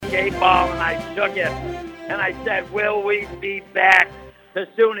8 ball and I shook it. And I said, will we be back to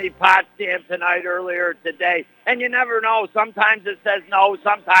SUNY Potsdam tonight earlier today? And you never know. Sometimes it says no.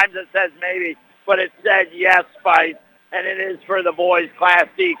 Sometimes it says maybe. But it said yes, Spice. And it is for the boys' Class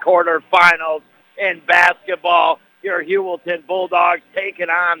D quarterfinals in basketball. Your Heuvelton Bulldogs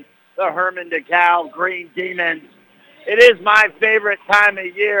taking on the Hermon Dekalb Green Demons. It is my favorite time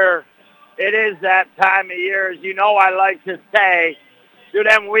of year. It is that time of year. As you know, I like to say, do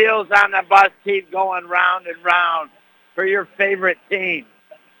them wheels on the bus keep going round and round for your favorite team?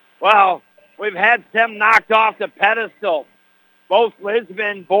 Well, we've had them knocked off the pedestal. Both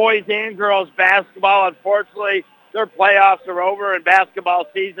Lisbon boys and girls basketball, unfortunately, their playoffs are over and basketball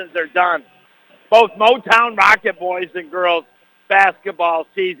seasons are done. Both Motown Rocket boys and girls basketball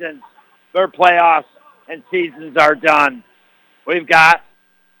seasons, their playoffs and seasons are done. We've got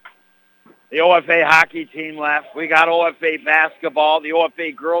the OFA hockey team left. We got OFA basketball. The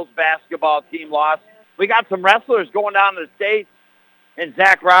OFA girls basketball team lost. We got some wrestlers going down to the States. And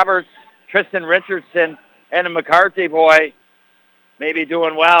Zach Roberts, Tristan Richardson, and a McCarthy boy maybe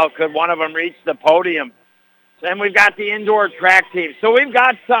doing well. Could one of them reach the podium? Then we've got the indoor track team. So we've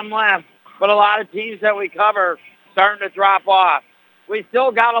got some left, but a lot of teams that we cover starting to drop off. We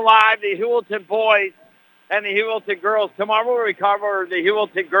still got alive the Heuvelton boys and the Heuvelton girls. Tomorrow we cover the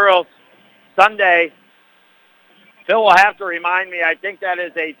Heuvelton girls. Sunday, Phil will have to remind me, I think that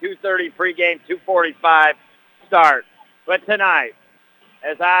is a 2:30 pregame, 2:45 start. But tonight,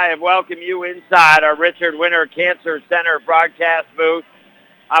 as I welcome you inside our Richard Winter Cancer Center broadcast booth,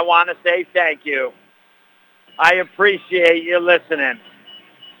 I want to say thank you. I appreciate you listening.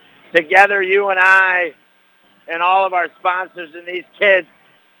 Together, you and I and all of our sponsors and these kids,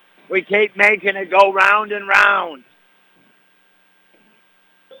 we keep making it go round and round.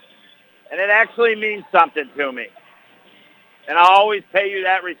 And it actually means something to me. And I'll always pay you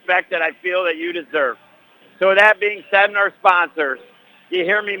that respect that I feel that you deserve. So with that being said, and our sponsors, you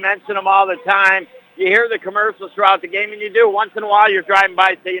hear me mention them all the time. You hear the commercials throughout the game, and you do. Once in a while, you're driving by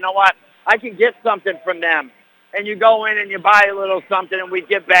and say, you know what, I can get something from them. And you go in and you buy a little something, and we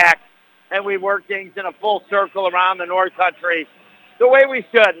give back, and we work things in a full circle around the North Country the way we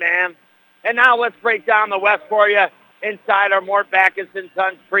should, man. And now let's break down the West for you inside our Mort Backus &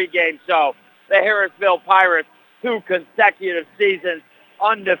 Sons pregame show. The Harrisville Pirates, 2 consecutive seasons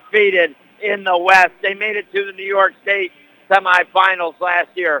undefeated in the West. They made it to the New York State semifinals last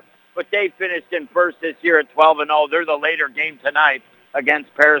year, but they finished in first this year at 12-0. They're the later game tonight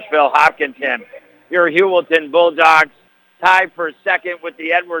against Parrisville Hopkinton. Your Heuvelton Bulldogs tied for second with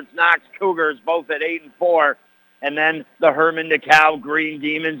the Edwards-Knox Cougars, both at 8-4. And then the Hermon Dekalb Green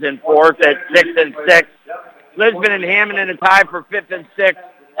Demons in fourth at 6-6. Lisbon and Hammond in a tie for 5th and 6th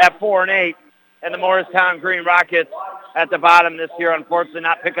at 4-8. And the Morristown Green Rockets at the bottom this year, unfortunately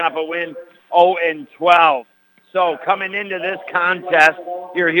not picking up a win, 0-12. So coming into this contest,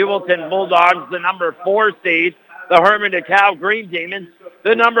 your Heuvelton Bulldogs, the number 4 seed, the Hermon Dekalb Green Demons,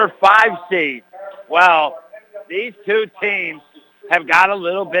 the number 5 seed. Well, these two teams have got a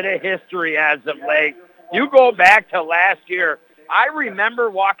little bit of history as of late. You go back to last year, I remember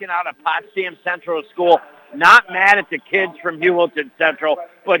walking out of Potsdam Central School, not mad at the kids from Heuvelton Central,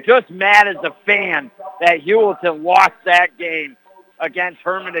 but just mad as a fan that Heuvelton lost that game against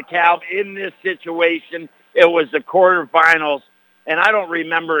Hermon Dekalb in this situation. It was the quarterfinals, and I don't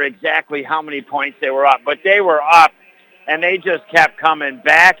remember exactly how many points they were up, but they were up, and they just kept coming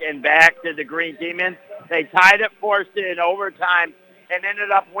back and back to the Green Demons. They tied it, forced it in overtime, and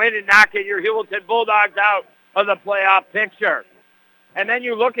ended up winning, knocking your Heuvelton Bulldogs out of the playoff picture. And then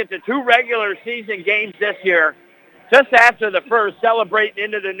you look at the 2 regular season games this year, just after the first, celebrating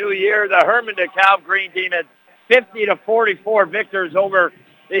into the new year, the Hermon Dekalb Green Demons, 50-44 victors over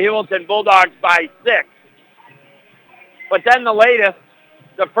the Heuvelton Bulldogs by 6. But then the latest,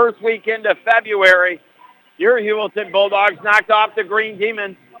 the first weekend of February, your Heuvelton Bulldogs knocked off the Green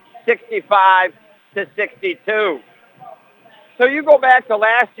Demons 65-62. So you go back to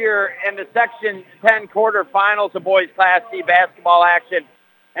last year in the Section 10 quarterfinals of boys Class C basketball action,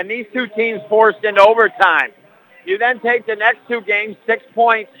 and these two teams forced into overtime. You then take the next 2 games, 6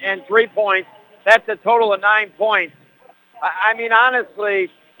 points and 3 points. That's a total of 9 points. I mean,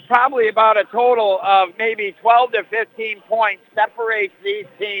 honestly, probably about a total of maybe 12 to 15 points separates these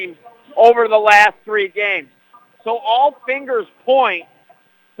teams over the last 3 games. So all fingers point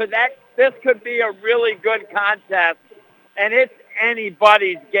to that this could be a really good contest, and it's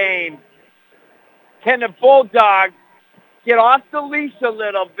anybody's game. Can the Bulldogs get off the leash a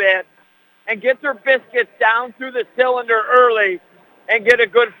little bit and get their biscuits down through the cylinder early and get a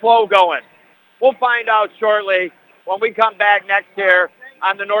good flow going? We'll find out shortly when we come back next year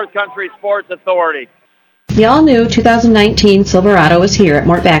on the North Country Sports Authority. The all-new 2019 Silverado is here at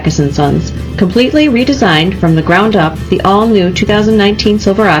Mort Backus & Sons. Completely redesigned from the ground up, the all-new 2019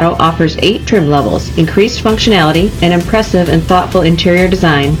 Silverado offers 8 trim levels, increased functionality, an impressive and thoughtful interior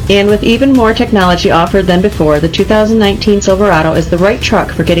design. And with even more technology offered than before, the 2019 Silverado is the right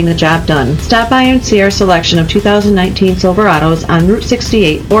truck for getting the job done. Stop by and see our selection of 2019 Silverados on Route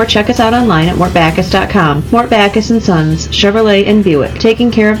 68 or check us out online at mortbackus.com. Mort Backus & Sons, Chevrolet and Buick,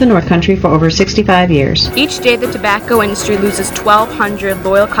 taking care of the North Country for over 65 years. Each day the tobacco industry loses 1,200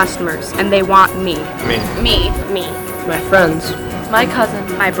 loyal customers, and they want me. Me. My friends. My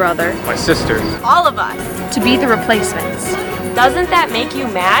cousin. My brother. My sister. All of us. To be the replacements. Doesn't that make you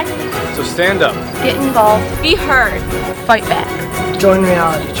mad? So stand up. Get involved. Be heard. Fight back. Join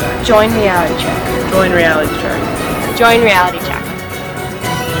Reality Check. Join Reality Check. Join Reality Check. Join Reality Check.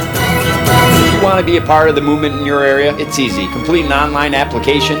 Want to be a part of the movement in your area? It's easy. Complete an online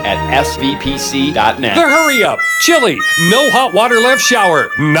application at svpc.net. The hurry up, chilly, no hot water left shower,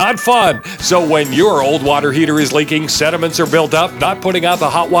 not fun. So when your old water heater is leaking, sediments are built up, not putting out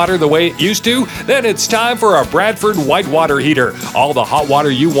the hot water the way it used to, then it's time for a Bradford white water heater. All the hot water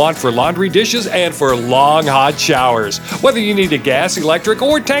you want for laundry, dishes, and for long hot showers. Whether you need a gas, electric,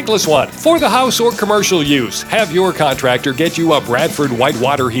 or tankless one, for the house or commercial use, have your contractor get you a Bradford white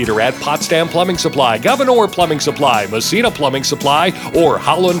water heater at Potsdam Plumbing Supply, Governor Plumbing Supply, Messina Plumbing Supply, or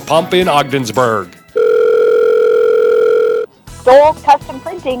Howland Pump in Ogdensburg. Stoles Custom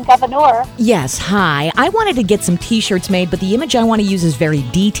Printing, Governor. Yes, hi. I wanted to get some t-shirts made, but the image I want to use is very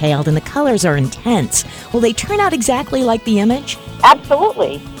detailed and the colors are intense. Will they turn out exactly like the image?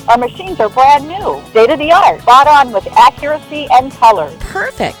 Absolutely. Our machines are brand new, state-of-the-art, spot on with accuracy and color.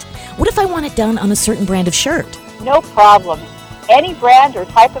 Perfect. What if I want it done on a certain brand of shirt? No problem. Any brand or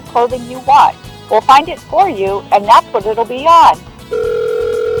type of clothing you want. We'll find it for you, and that's what it'll be on.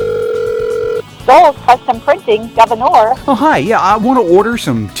 Stoles Custom Printing, Governor. Oh, hi. Yeah, I want to order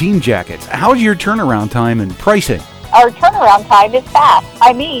some team jackets. How's your turnaround time and pricing? Our turnaround time is fast.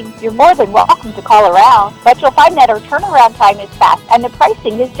 I mean, you're more than welcome to call around, but you'll find that our turnaround time is fast, and the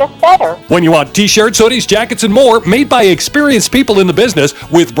pricing is just better. When you want t-shirts, hoodies, jackets, and more, made by experienced people in the business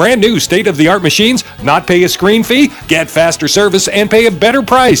with brand new state-of-the-art machines, not pay a screen fee, get faster service, and pay a better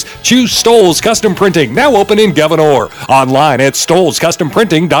price. Choose Stoles Custom Printing, now open in Governor. Online at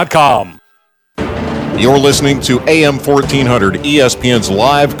stolescustomprinting.com. You're listening to AM 1400 ESPN's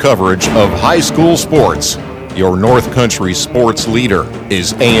live coverage of high school sports. Your North Country sports leader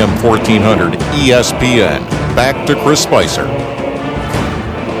is AM 1400 ESPN. Back to Chris Spicer.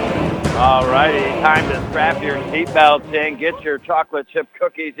 All righty, time to strap your seatbelts in, get your chocolate chip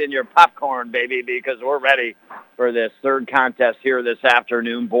cookies and your popcorn, baby, because we're ready for this third contest here this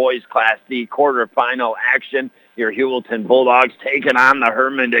afternoon. Boys Class D quarterfinal action. Your Heuvelton Bulldogs taking on the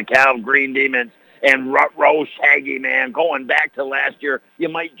Hermon Dekalb Green Demons. And Rut-Row Shaggy, man, going back to last year, you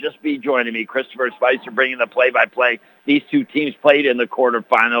might just be joining me. Christopher Spicer bringing the play-by-play. These two teams played in the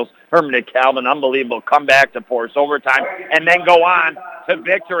quarterfinals. Hermon Dekalb, an unbelievable comeback to force overtime, and then go on to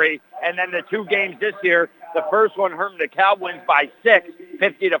victory. And then the two games this year, the first one, Hermon Dekalb wins by 6,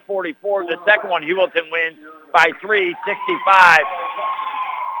 50-44. The second one, Heuvelton wins by 3,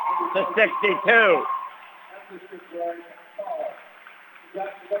 65-62.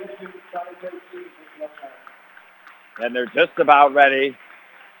 And they're just about ready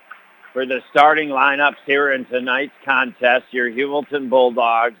for the starting lineups here in tonight's contest. Your Heuvelton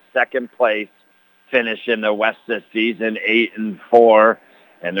Bulldogs, second place, finish in the West this season, 8-4.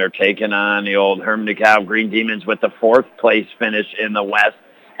 And they're taking on the old Hermon Dekalb Green Demons with the fourth place finish in the West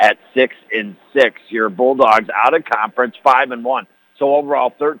at 6-6. Your Bulldogs out of conference, 5-1. So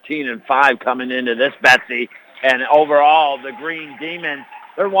overall 13-5 coming into this, Betsy. And overall, the Green Demons,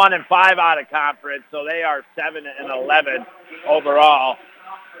 they're 1-5 out of conference, so they are 7-11 overall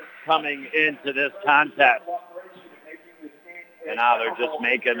coming into this contest. And now they're just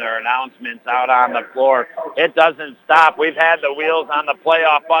making their announcements out on the floor. It doesn't stop. We've had the wheels on the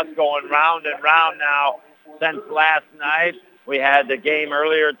playoff bus going round and round now since last night. We had the game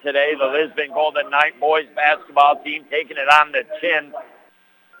earlier today, the Lisbon Golden Knight boys basketball team taking it on the chin.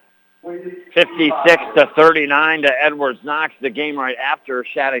 56-39 to Edwards Knox. The game right after,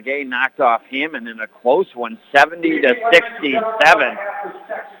 Chateauguay knocked off Hammond in a close one, 70-67.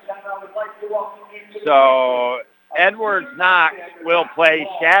 So Edwards Knox will play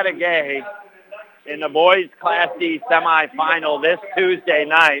Chateauguay in the boys Class D semifinal this Tuesday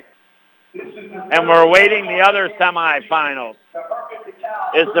night. And we're awaiting the other semifinals.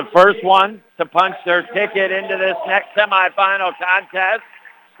 Is the first one to punch their ticket into this next semifinal contest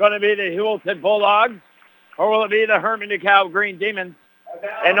going to be the Heuvelton Bulldogs, or will it be the Hermon Dekalb Green Demons?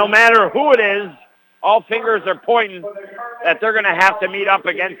 And no matter who it is, all fingers are pointing that they're going to have to meet up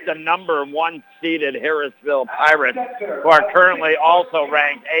against the number 1 seeded Harrisville Pirates, who are currently also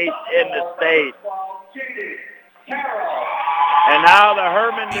ranked 8th in the state. And now the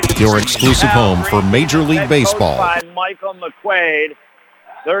Hermon... Your exclusive home for Major League Baseball. By Michael McQuaid.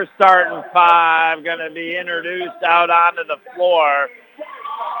 Their starting 5 going to be introduced out onto the floor.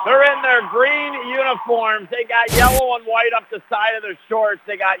 They're in their green uniforms. They got yellow and white up the side of their shorts.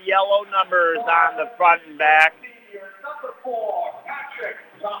 They got yellow numbers on the front and back.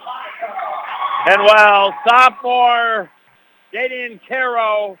 And well, sophomore Jadian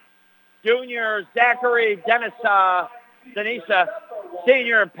Caro, junior Zachary Denisa,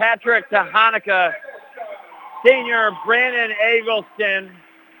 senior Patrick Tahanika, senior Brandon Eggleston,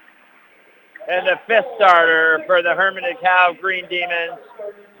 and the 5th starter for the Hermon DeKalb Green Demons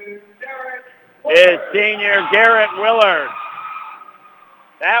is senior Garrett Willard.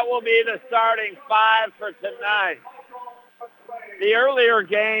 That will be the starting 5 for tonight. The earlier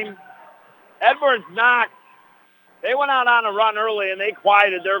game, Edwards Knox, they went out on a run early and they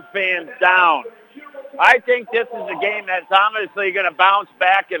quieted their fans down. I think this is a game that's obviously going to bounce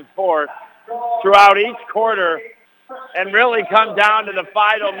back and forth throughout each quarter and really come down to the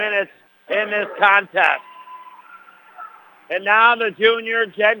final minutes in this contest. And now the junior,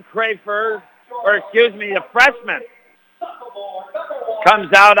 Jed Crafer, the freshman,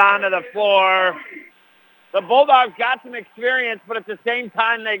 comes out onto the floor. The Bulldogs got some experience, but at the same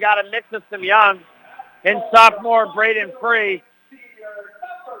time, they got a mix of some young in sophomore Braden Free.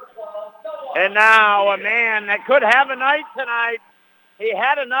 And now a man that could have a night tonight. He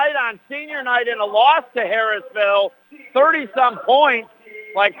had a night on senior night in a loss to Harrisville, 30-some points,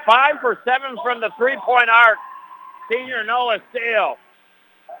 like 5 for 7 from the three-point arc. Senior Noah Steele.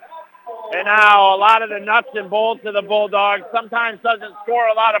 And now a lot of the nuts and bolts of the Bulldogs. Sometimes doesn't score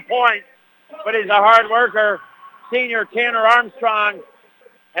a lot of points, but he's a hard worker. Senior Tanner Armstrong.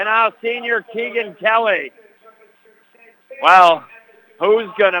 And now senior Keegan Kelly. Well, who's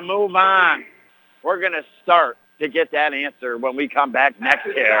going to move on? We're going to start to get that answer when we come back next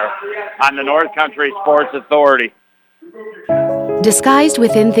year on the North Country Sports Authority. Disguised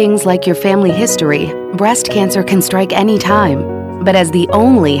within things like your family history, breast cancer can strike any time. But as the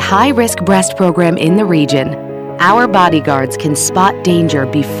only high-risk breast program in the region, our bodyguards can spot danger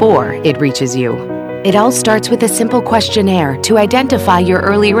before it reaches you. It all starts with a simple questionnaire to identify your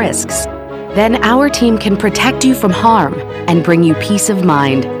early risks. Then our team can protect you from harm and bring you peace of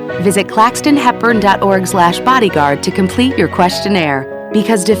mind. Visit claxtonhepburn.org/bodyguard to complete your questionnaire,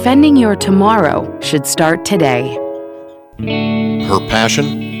 because defending your tomorrow should start today. Her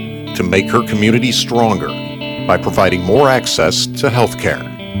passion? To make her community stronger by providing more access to health care.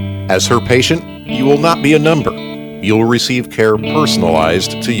 As her patient, you will not be a number. You'll receive care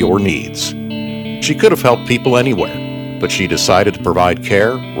personalized to your needs. She could have helped people anywhere, but she decided to provide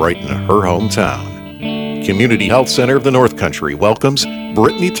care right in her hometown. Community Health Center of the North Country welcomes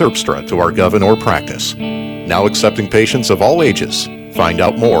Brittany Terpstra to our Governor practice. Now accepting patients of all ages. Find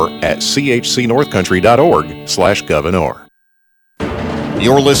out more at chcnorthcountry.org/governor.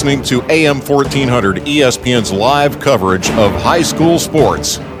 You're listening to AM 1400 ESPN's live coverage of high school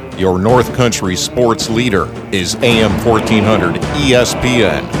sports. Your North Country sports leader is AM 1400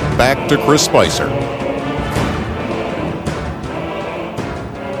 ESPN. Back to Chris Spicer.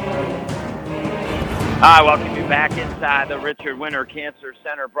 I welcome you back inside the Richard Winter Cancer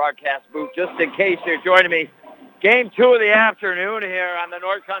Center broadcast booth. Just in case you're joining me, Game 2 of the afternoon here on the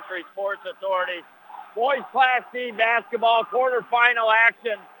North Country Sports Authority. Boys Class C basketball quarterfinal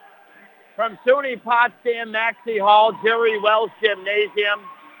action from SUNY Potsdam Maxey Hall, Jerry Wells Gymnasium.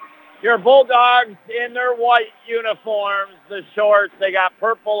 Your Bulldogs in their white uniforms, the shorts, they got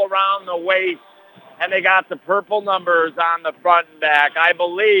purple around the waist, and they got the purple numbers on the front and back. I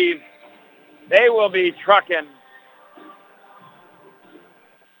believe they will be trucking.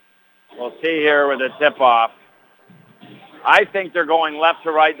 We'll see here with the tip-off. I think they're going left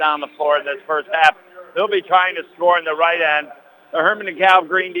to right down the floor in this first half. They'll be trying to score in the right end. The Hermon DeKalb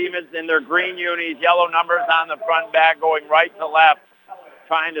Green Demons in their green unis, yellow numbers on the front and back, going right to left,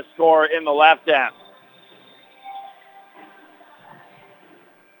 trying to score in the left end.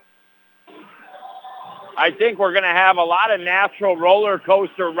 I think we're going to have a lot of natural roller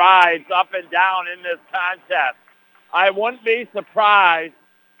coaster rides up and down in this contest. I wouldn't be surprised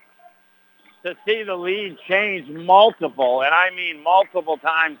to see the lead change multiple, and I mean multiple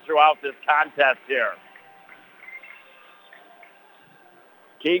times throughout this contest here.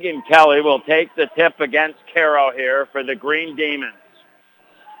 Keegan Kelly will take the tip against Caro here for the Green Demons.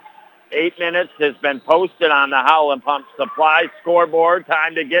 8 minutes has been posted on the Howland Pump Supply scoreboard.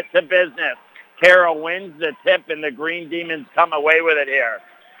 Time to get to business. Carroll wins the tip, and the Green Demons come away with it here.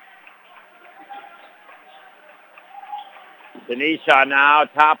 Denisha now,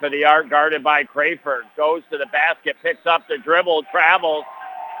 top of the arc, guarded by Crayford. Goes to the basket, picks up the dribble, travels.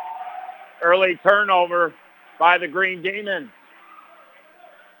 Early turnover by the Green Demons.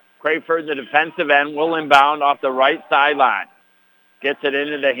 Crayford, the defensive end, will inbound off the right sideline. Gets it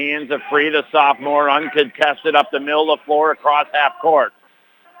into the hands of Free, the sophomore, uncontested up the middle of the floor across half court.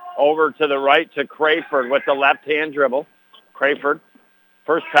 Over to the right to Crayford with the left-hand dribble. Crayford,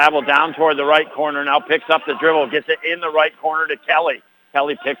 first travel down toward the right corner, now picks up the dribble, gets it in the right corner to Kelly.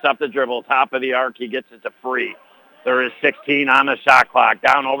 Kelly picks up the dribble, top of the arc, he gets it to Free. There is 16 on the shot clock,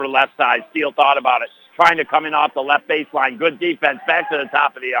 down over the left side. Steele thought about it, trying to come in off the left baseline. Good defense, back to the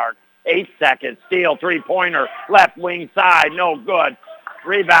top of the arc. 8 seconds, Steele, three-pointer, left wing side, no good.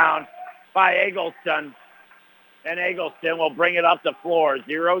 Rebound by Eggleston. And Eggleston will bring it up the floor,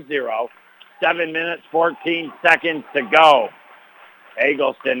 0-0. 7 minutes, 14 seconds to go.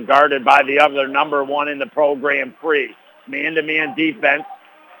 Eggleston guarded by the other number one in the program, Free. Man-to-man defense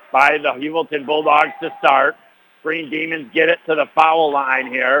by the Heuvelton Bulldogs to start. Green Demons get it to the foul line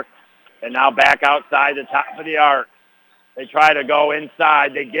here. And now back outside the top of the arc. They try to go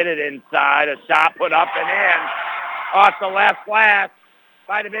inside. They get it inside. A shot put up and in. Off the left glass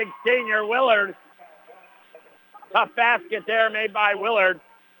by the big senior, Willard. Tough basket there made by Willard.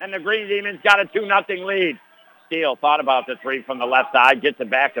 And the Green Demons got a 2-0 lead. Steele thought about the three from the left side. Gets it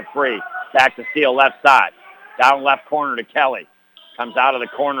back to Free. Back to Steele left side. Down left corner to Kelly. Comes out of the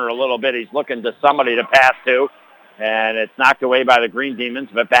corner a little bit. He's looking to somebody to pass to. And it's knocked away by the Green Demons,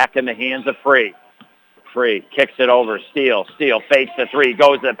 but back in the hands of Free. Free kicks it over. Steele. Steele fakes the three.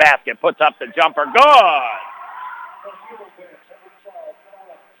 Goes to the basket. Puts up the jumper. Good!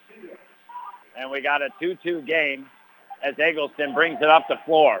 And we got a 2-2 game as Eggleston brings it up the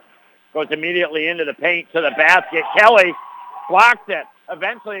floor. Goes immediately into the paint to the basket. Kelly blocks it.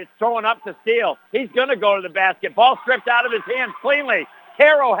 Eventually it's thrown up to Steele. He's going to go to the basket. Ball stripped out of his hands cleanly.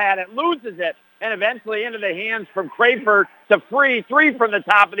 Carroll had it. Loses it. And eventually into the hands from Crayford to Free. Three from the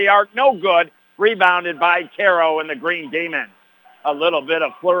top of the arc. No good. Rebounded by Caro and the Green Demons. A little bit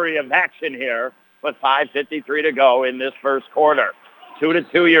of flurry of action here with 5:53 to go in this first quarter.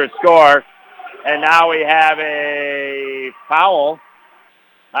 2-2 your score. And now we have a foul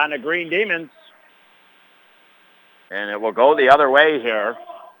on the Green Demons. And it will go the other way here.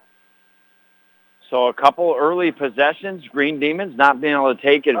 So a couple early possessions. Green Demons not being able to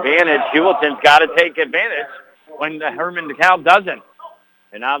take advantage. Heuvelton's got to take advantage when the Hermon Dekalb doesn't.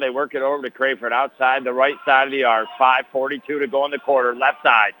 And now they work it over to Crayford outside the right side of the arc. 5:42 to go in the quarter. Left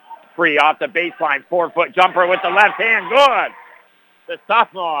side. Free off the baseline. 4-foot jumper with the left hand. Good. The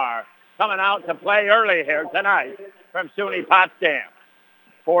sophomore coming out to play early here tonight from SUNY Potsdam.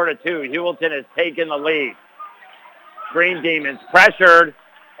 4-2. Heuvelton has taken the lead. Green Demons pressured.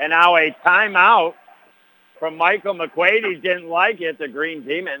 And now a timeout from Michael McQuaid. He didn't like it. The Green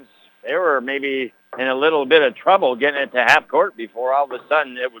Demons, they were maybe in a little bit of trouble getting it to half court before all of a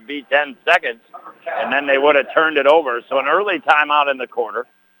sudden it would be 10 seconds, and then they would have turned it over. So an early timeout in the quarter.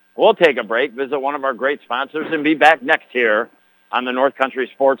 We'll take a break, visit one of our great sponsors, and be back next here on the North Country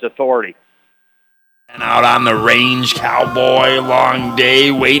Sports Authority. And out on the range, cowboy, long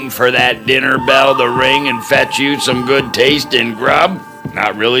day, waiting for that dinner bell to ring and fetch you some good tasting grub.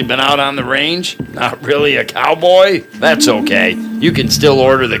 Not really been out on the range? Not really a cowboy? That's okay. You can still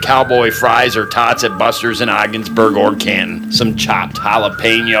order the cowboy fries or tots at Buster's in Ogdensburg or Canton. Some chopped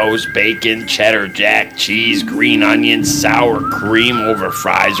jalapenos, bacon, cheddar jack, cheese, green onions, sour cream over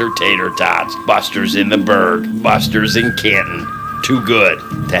fries or tater tots. Buster's in the Burg, Buster's in Canton. Too good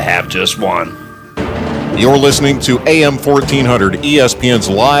to have just one. You're listening to AM 1400 ESPN's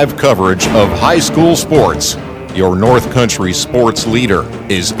live coverage of high school sports. Your North Country sports leader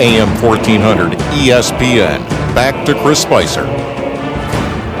is AM 1400 ESPN. Back to Chris Spicer.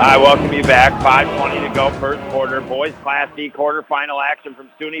 I welcome you back. 5:20 to go first quarter. Boys Class D quarterfinal action from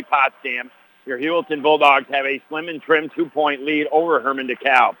SUNY Potsdam. Your Heuvelton Bulldogs have a slim and trim 2-point lead over Hermon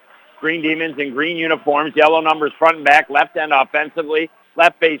Dekalb. Green Demons in green uniforms, yellow numbers front and back, left end offensively.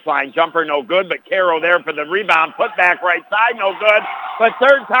 Left baseline jumper, no good, but Caro there for the rebound. Put back right side, no good. But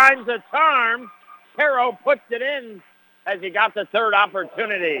third time's a charm. Caro puts it in as he got the third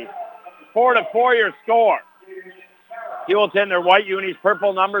opportunity. 4-4 your score. Heuvelton, their white unis,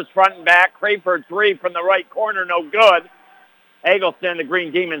 purple numbers front and back. Crayford three from the right corner, no good. Eggleston, the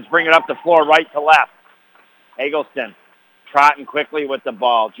Green Demons, bring it up the floor right to left. Eggleston trotting quickly with the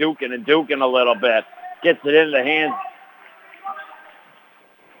ball, juking and duking a little bit. Gets it in the hands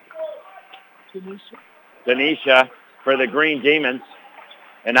Denisha for the Green Demons.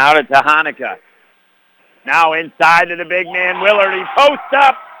 And out to Hanukkah. Now inside to the big man, Willard. He posts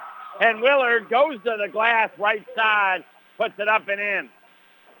up, and Willard goes to the glass right side, puts it up and in.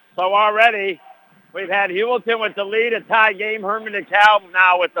 So already we've had Heuvelton with the lead, a tie game. Hermon Dekalb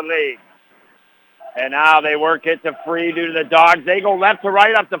now with the lead. And now they work it to Free due to the Dogs. They go left to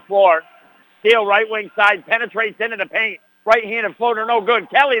right up the floor. Steele right wing side, penetrates into the paint. Right-handed floater, no good.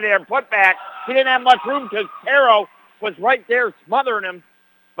 Kelly there, put back. He didn't have much room because Caro was right there smothering him,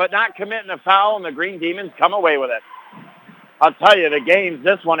 but not committing a foul, and the Green Demons come away with it. I'll tell you, the game's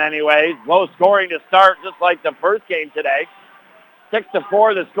this one anyways. Low scoring to start, just like the first game today.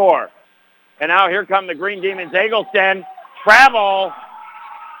 6-4 the score. And now here come the Green Demons. Eggleston, travel,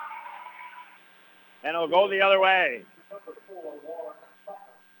 and it'll go the other way.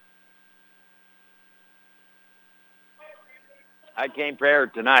 I came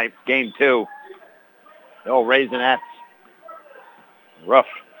prepared tonight, game 2. The old Raisinets. Rough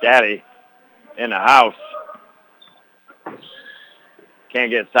daddy in the house.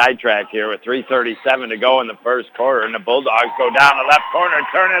 Can't get sidetracked here with 3:37 to go in the first quarter, and the Bulldogs go down the left corner,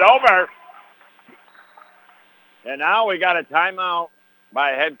 turn it over. And now we got a timeout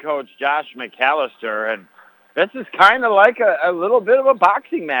by head coach Josh McAllister, and this is kind of like a little bit of a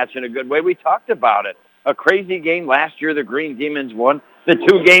boxing match in a good way. We talked about it. A crazy game last year, the Green Demons won. The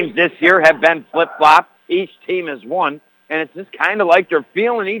 2 games this year have been flip-flop. Each team has won, and it's just kind of like they're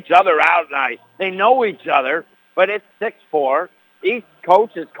feeling each other out tonight. They know each other, but it's 6-4. Each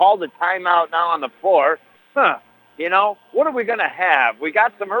coach has called a timeout now on the floor. You know, what are we going to have? We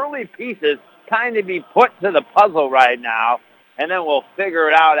got some early pieces kind of be put to the puzzle right now, and then we'll figure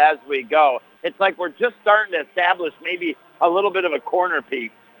it out as we go. It's like we're just starting to establish maybe a little bit of a corner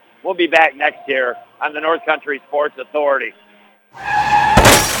piece. We'll be back next year on the North Country Sports Authority.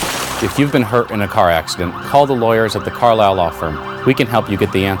 If you've been hurt in a car accident, call the lawyers at the Carlisle Law Firm. We can help you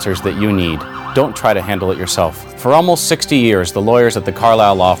get the answers that you need. Don't try to handle it yourself. For almost 60 years, the lawyers at the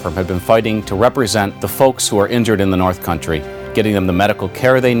Carlisle Law Firm have been fighting to represent the folks who are injured in the North Country, getting them the medical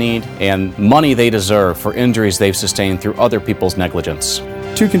care they need and money they deserve for injuries they've sustained through other people's negligence.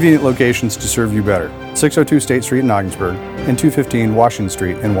 2 convenient locations to serve you better: 602 State Street in Ogdensburg and 215 Washington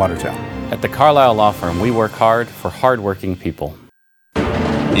Street in Watertown. At the Carlisle Law Firm, we work hard for hard-working people.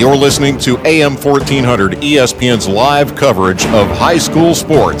 You're listening to AM 1400 ESPN's live coverage of high school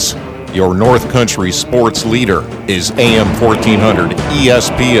sports. Your North Country sports leader is AM 1400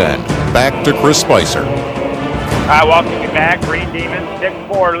 ESPN. Back to Chris Spicer. All right, welcome you back. Green Demons,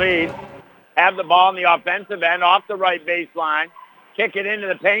 6-4 lead. Have the ball in the offensive end off the right baseline. Kick it into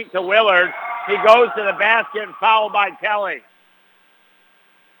the paint to Willard. He goes to the basket and fouled by Kelly.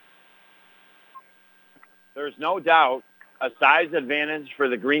 There's no doubt a size advantage for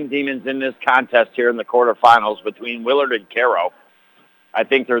the Green Demons in this contest here in the quarterfinals between Willard and Caro. I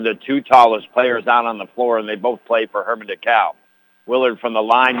think they're the 2 tallest players out on the floor, and they both play for Hermon Dekalb. Willard from the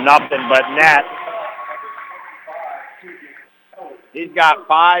line, nothing but net. He's got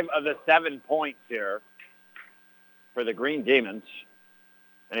 5 of the 7 points here for the Green Demons,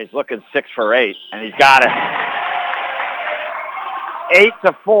 and he's looking 6 for 8, and he's got it.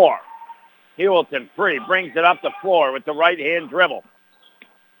 8-4. Heuvelton Free brings it up the floor with the right-hand dribble.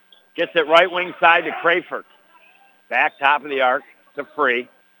 Gets it right wing side to Crayford. Back top of the arc to Free.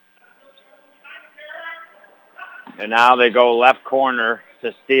 And now they go left corner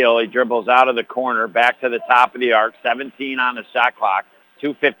to Steele. He dribbles out of the corner, back to the top of the arc. 17 on the shot clock.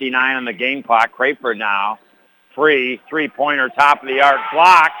 2:59 on the game clock. Crayford now. Free, 3-pointer, top of the arc,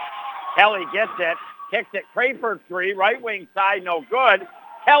 blocked. Kelly gets it, kicks it. Crayford 3, right wing side, no good.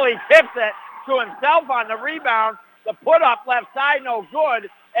 Kelly tips it to himself on the rebound. The put-up left side, no good.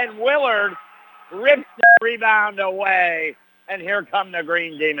 And Willard rips the rebound away. And here come the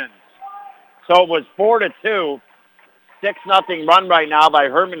Green Demons. So it was 4-2. 6-0 run right now by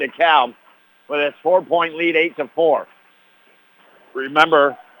Hermon Dekalb with his 4-point lead, 8-4.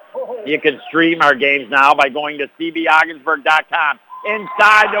 Remember, you can stream our games now by going to cbogginsburg.com.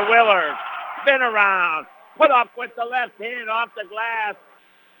 Inside to Willard. Spin around. Put up with the left hand off the glass.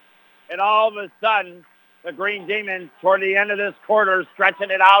 And all of a sudden, the Green Demons, toward the end of this quarter, stretching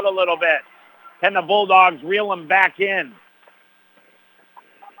it out a little bit. Can the Bulldogs reel them back in?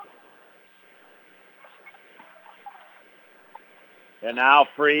 And now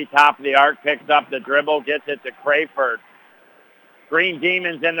Free, top of the arc, picks up the dribble, gets it to Crayford. Green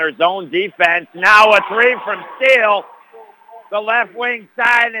Demons in their zone defense. Now a 3 from Steele. The left wing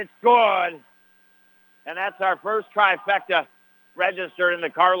side, and it's good. And that's our first trifecta registered in the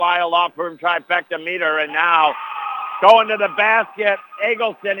Carlisle Law Firm trifecta meter. And now Going to the basket,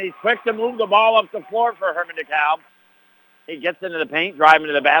 Eggleston. He's quick to move the ball up the floor for Hermon Dekalb. He gets into the paint, driving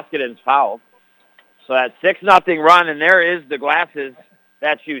to the basket, and is fouled. So that 6-0 run, and there is the glasses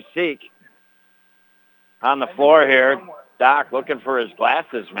that you seek on the floor here. Doc looking for his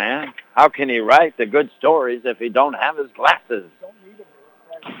glasses, man. How can he write the good stories if he don't have his glasses?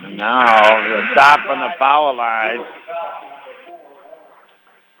 And now the stop from the foul line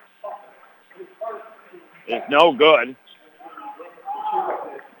is no good.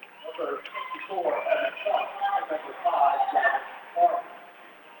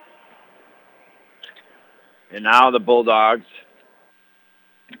 And now the Bulldogs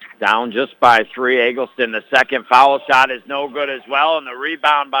down just by 3. Eggleston, the second foul shot is no good as well, and the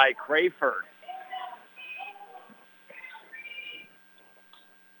rebound by Crayford.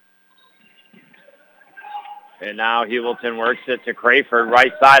 And now Heuvelton works it to Crayford,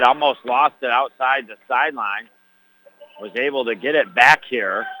 right side, almost lost it outside the sideline. Was able to get it back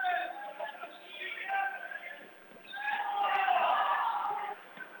here.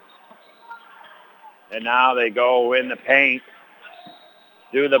 And now they go in the paint.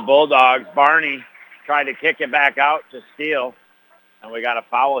 Do the Bulldogs. Barney tried to kick it back out to steal. And we got a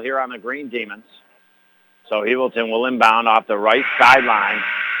foul here on the Green Demons. So Heuvelton will inbound off the right sideline.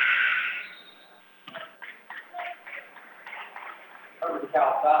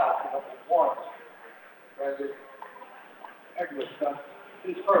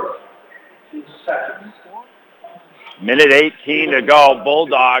 Minute 18 to go.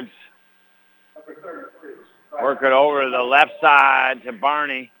 Bulldogs work it over to the left side to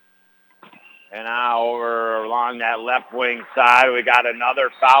Barney. And now over along that left wing side, we got another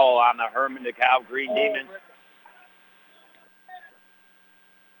foul on the Hermon Dekalb Green Demons.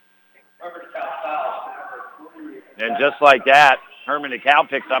 And just like that, Hermon Dekalb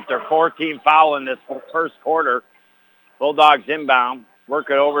picks up their 14th foul in this first quarter. Bulldogs inbound, work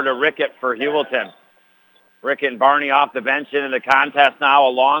it over to Rickett for Heuvelton. Rickett and Barney off the bench into the contest now,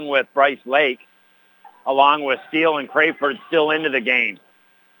 along with Bryce Lake, along with Steele and Crayford still into the game.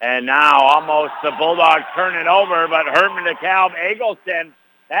 And now almost the Bulldogs turn it over, but Hermon Dekalb, Eggleston,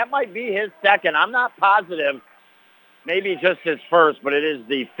 that might be his second. I'm not positive. Maybe just his first, but it is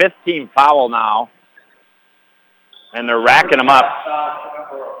the 15th foul now. And they're racking them up.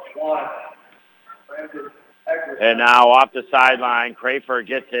 And now off the sideline, Crayford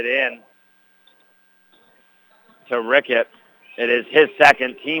gets it in to Rickett. It is his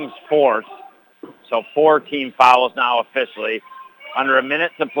second, team's fourth. So 4 team fouls now officially. Under a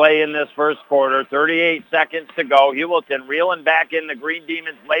minute to play in this first quarter, 38 seconds to go. Heuvelton reeling back in the Green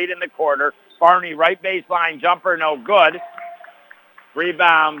Demons late in the quarter. Barney, right baseline jumper, no good.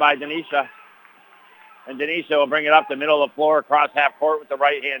 Rebound by Denisha. And Denisha will bring it up the middle of the floor across half court with the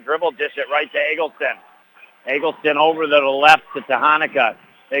right-hand dribble. Dish it right to Eggleston. Eggleston over to the left to Tehanika.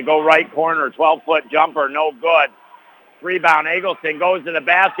 They go right corner, 12-foot jumper, no good. Rebound, Eggleston goes to the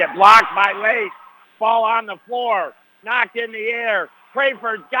basket, blocked by Lake. Ball on the floor, knocked in the air.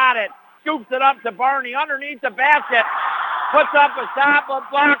 Crayford's got it, scoops it up to Barney underneath the basket. Puts up a stop, but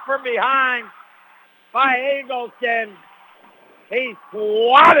blocked from behind by Eggleston. He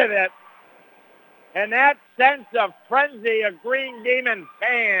swatted it. And that sense of frenzy of Green Demon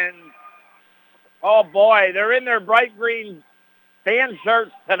fans, oh boy, they're in their bright green fan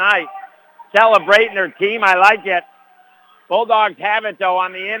shirts tonight, celebrating their team. I like it. Bulldogs have it, though,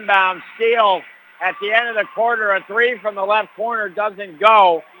 on the inbound steal at the end of the quarter. A 3 from the left corner doesn't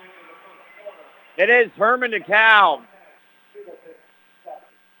go. It is Hermon Dekalb.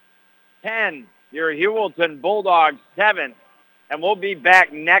 10, your Heuvelton Bulldogs 7. And we'll be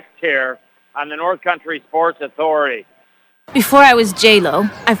back next here on the North Country Sports Authority. Before I was J-Lo,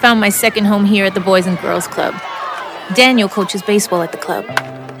 I found my second home here at the Boys and Girls Club. Daniel coaches baseball at the club.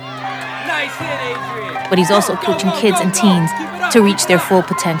 Nice hit, Adrian. But he's also coaching kids and teens to reach their full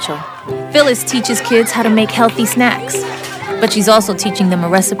potential. Phyllis teaches kids how to make healthy snacks, but she's also teaching them a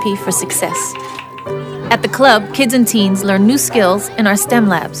recipe for success. At the club, kids and teens learn new skills in our STEM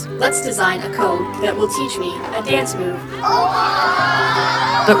labs. Let's design a code that will teach me a dance move.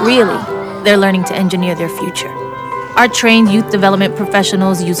 But really, they're learning to engineer their future. Our trained youth development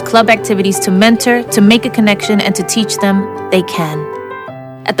professionals use club activities to mentor, to make a connection, and to teach them they can.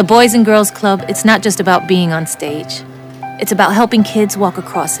 At the Boys and Girls Club, it's not just about being on stage. It's about helping kids walk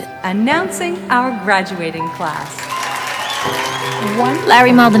across it. Announcing our graduating class.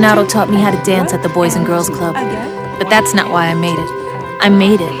 Larry Maldonado taught me how to dance at the Boys and Girls Club. But that's not why I made it. I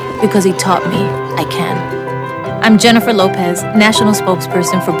made it because he taught me I can. I'm Jennifer Lopez, National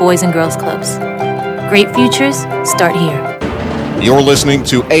Spokesperson for Boys and Girls Clubs. Great futures start here. You're listening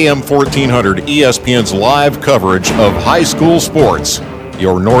to AM 1400 ESPN's live coverage of high school sports.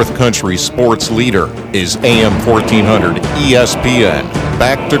 Your North Country sports leader is AM 1400 ESPN.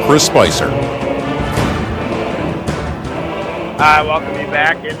 Back to Chris Spicer. I welcome you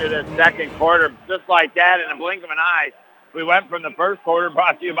back into the second quarter. Just like that, in a blink of an eye, we went from the first quarter,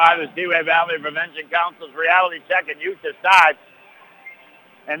 brought to you by the Seaway Valley Prevention Council's Reality Check and Youth Decide.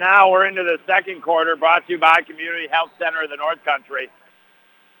 And now we're into the second quarter, brought to you by Community Health Center of the North Country.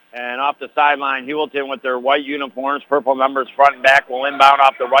 And off the sideline, Heuvelton with their white uniforms, purple numbers front and back, will inbound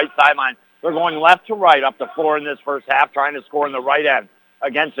off the right sideline. They're going left to right up the floor in this first half, trying to score in the right end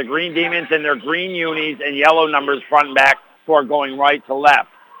against the Green Demons in their green unis and yellow numbers front and back, who are going right to left.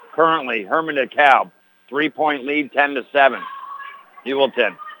 Currently, Hermon Dekalb, 3-point lead, 10-7.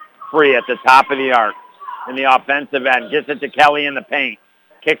 Heuvelton free at the top of the arc in the offensive end. Gets it to Kelly in the paint.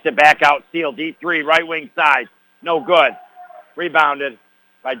 Kicks it back out, steal, deep three, right wing side. No good. Rebounded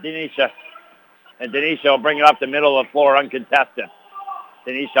by Denisha. And Denisha will bring it up the middle of the floor, uncontested.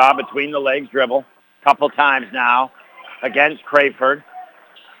 Denisha between the legs, dribble. Couple times now against Crayford.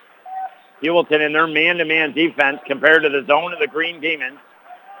 Heuvelton in their man-to-man defense compared to the zone of the Green Demons.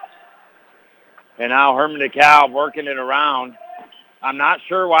 And now Hermon Dekalb working it around. I'm not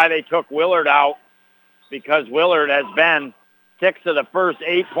sure why they took Willard out, because Willard has been 6 of the first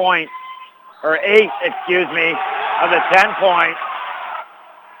 8 points, or 8, of the 10 points.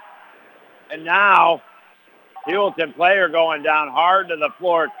 And now, Heuvelton player going down hard to the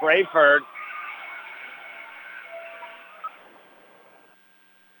floor, Crayford.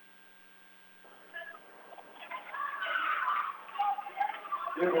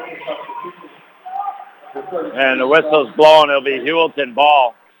 And the whistle's blowing. It'll be Heuvelton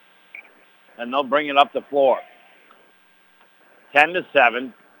ball. And they'll bring it up the floor.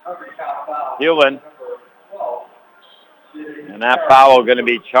 10-7. Heuvelton. And that foul going to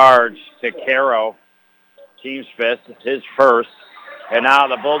be charged to Caro. Team's fifth, his first. And now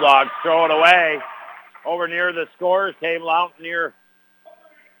the Bulldogs throw it away over near the scorer's table out near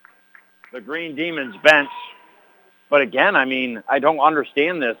the Green Demons bench. But again, I mean, I don't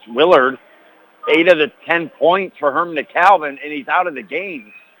understand this. Willard, 8 of the 10 points for Hermon Dekalb, and he's out of the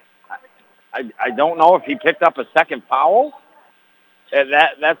game. I don't know if he picked up a second foul.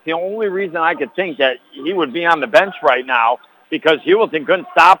 That's the only reason I could think that he would be on the bench right now, because Heuvelton couldn't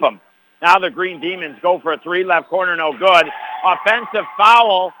stop him. Now the Green Demons go for a 3, left corner, no good. Offensive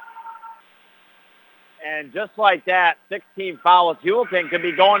foul. And just like that, 16 fouls. Heuvelton could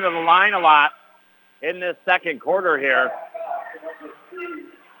be going to the line a lot in this second quarter here.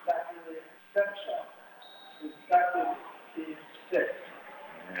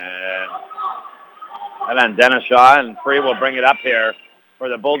 And then Dennis Shaw and Free will bring it up here for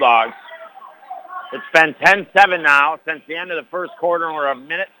the Bulldogs. It's been 10-7 now since the end of the first quarter, and we're a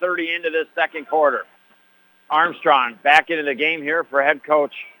minute 30 into this second quarter. Armstrong back into the game here for head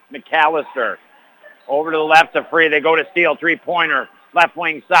coach McAllister. Over to the left to Free. They go to steal, three-pointer, left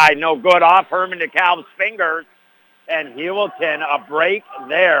wing side, no good, off Hermon Dekalb's fingers. And Heuvelton, a break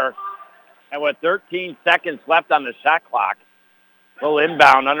there. And with 13 seconds left on the shot clock, they'll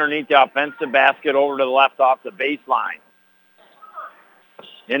inbound underneath the offensive basket over to the left off the baseline.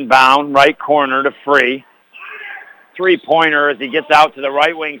 Inbound, right corner to Free. Three-pointer as he gets out to the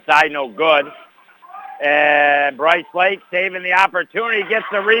right wing side, no good. And Bryce Lake saving the opportunity, gets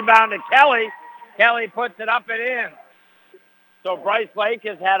the rebound to Kelly. Kelly puts it up and in. So Bryce Lake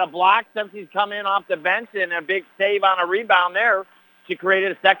has had a block since he's come in off the bench, and a big save on a rebound there. She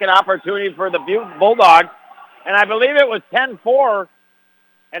created a second opportunity for the Bulldogs. And I believe it was 10-4.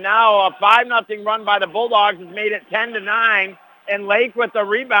 And now a 5-0 run by the Bulldogs has made it 10-9. And Lake with the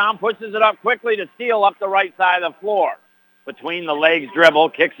rebound pushes it up quickly to steal up the right side of the floor. Between the legs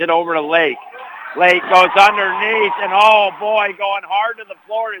dribble, kicks it over to Lake. Lake goes underneath, and oh boy, going hard to the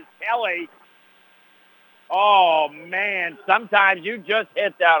floor is Kelly. Oh man, sometimes you just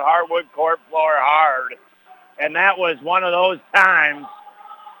hit that hardwood court floor hard. And that was one of those times.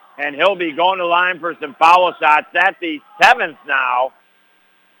 And he'll be going to line for some foul shots. That's the 7th now,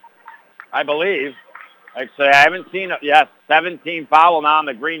 I believe. Actually, I haven't seen it. Yes, 17 foul now on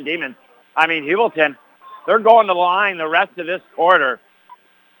the Green Demons. I mean, Heuvelton, they're going to the line the rest of this quarter.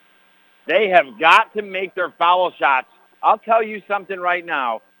 They have got to make their foul shots. I'll tell you something right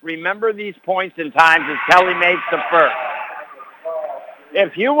now. Remember these points and times as Kelly makes the first.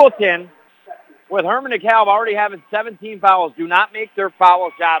 If Heuvelton, with Hermon Dekalb already having 17 fouls, do not make their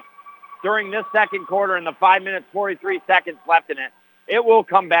foul shots during this second quarter and the 5 minutes, 43 seconds left in it, it will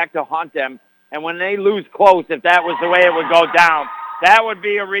come back to haunt them. And when they lose close, if that was the way it would go down, that would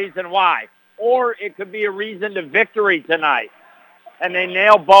be a reason why. Or it could be a reason to victory tonight. and they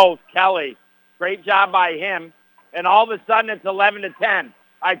nail both. Kelly, great job by him. And all of a sudden, it's 11-10.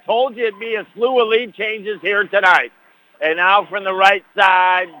 I told you it'd be a slew of lead changes here tonight. And now from the right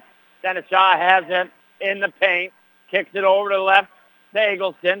side, Seneshaw has it in the paint, kicks it over to the left to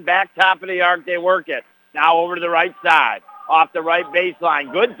Eggleston, back top of the arc, they work it. Now over to the right side, off the right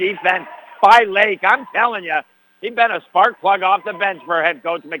baseline. Good defense by Lake. I'm telling you, he's been a spark plug off the bench for head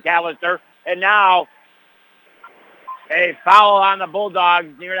coach McAllister. And now a foul on the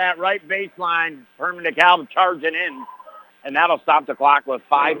Bulldogs near that right baseline. Hermon Dekalb charging in, and that'll stop the clock with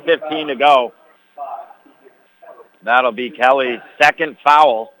 5:15 to go. That'll be Kelly's second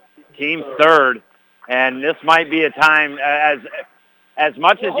foul, team third, and this might be a time, as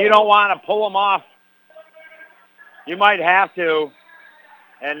much as you don't want to pull them off, you might have to.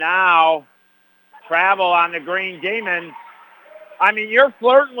 And now travel on the Green Demons. I mean, you're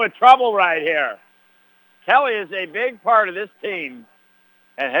flirting with trouble right here. Kelly is a big part of this team,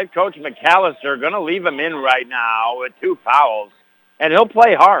 and head coach McAllister going to leave him in right now with 2 fouls, and he'll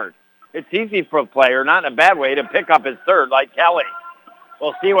play hard. It's easy for a player, not in a bad way, to pick up his third like Kelly.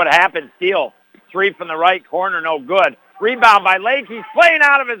 We'll see what happens. Steele, 3 from the right corner, no good. Rebound by Lake. He's playing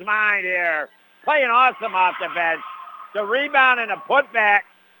out of his mind here. Playing awesome off the bench. The rebound and a putback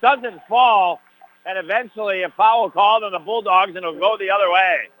doesn't fall, and eventually a foul called on the Bulldogs, and it'll go the other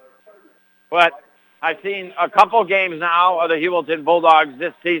way. But I've seen a couple games now of the Heuvelton Bulldogs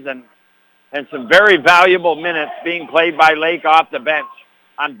this season, and some very valuable minutes being played by Lake off the bench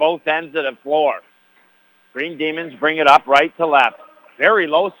on both ends of the floor. Green Demons bring it up right to left. Very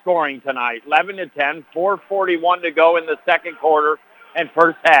low scoring tonight, 11-10, 4:41 to go in the second quarter and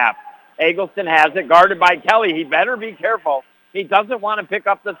first half. Eggleston has it, guarded by Kelly. He better be careful. He doesn't want to pick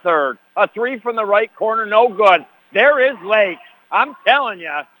up the third. A 3 from the right corner, no good. There is Lake. I'm telling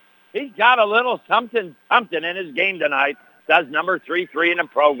you, he's got a little something in his game tonight. Does number 3 in the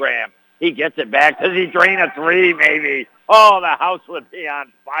program. He gets it back. Does he drain a 3 maybe? Oh, the house would be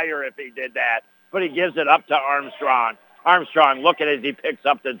on fire if he did that. But he gives it up to Armstrong. Armstrong, look at it as he picks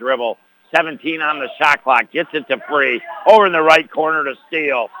up the dribble. 17 on the shot clock. Gets it to Free. Over in the right corner to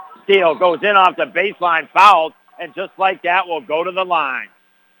Steele. Steele goes in off the baseline, fouled, and just like that will go to the line.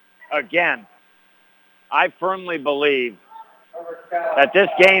 Again, I firmly believe that this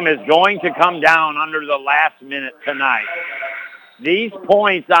game is going to come down under the last minute tonight. These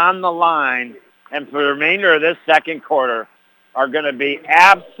points on the line and for the remainder of this second quarter are going to be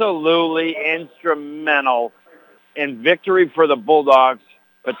absolutely instrumental in victory for the Bulldogs,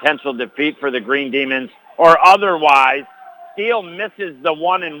 potential defeat for the Green Demons, or otherwise, Steele misses the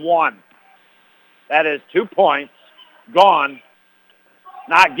 1-and-1. That is 2 points gone,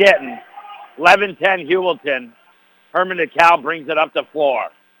 not getting. 11-10 Heuvelton. Hermon Dekalb brings it up the floor.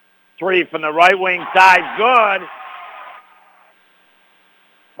 3 from the right wing side, good.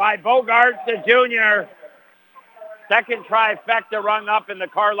 By Bogart, the junior. Second trifecta rung up in the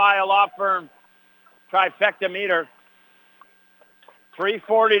Carlisle Law Firm trifecta meter.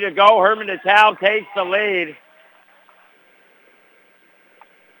 3:40 to go. Hermon Dekalb takes the lead.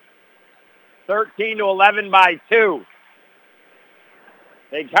 13-11 by 2.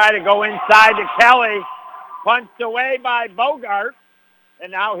 They try to go inside to Kelly. Punched away by Bogart.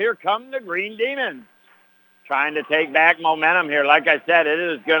 And now here come the Green Demons. Trying to take back momentum here. Like I said, it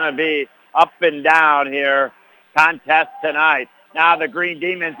is going to be up and down here. Contest tonight. Now the Green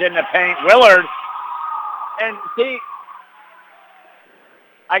Demons in the paint. Willard. And see,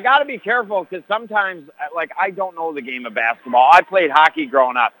 I got to be careful because sometimes, like, I don't know the game of basketball. I played hockey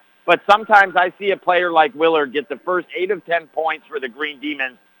growing up. But sometimes I see a player like Willard get the first 8 of 10 points for the Green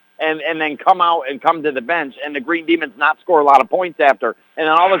Demons and then come out and come to the bench, and the Green Demons not score a lot of points after. And then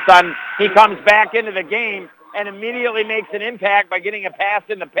all of a sudden, he comes back into the game and immediately makes an impact by getting a pass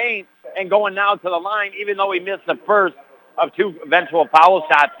in the paint and going now to the line, even though he missed the first of 2 eventual foul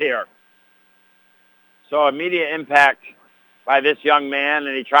shots here. So immediate impact by this young man,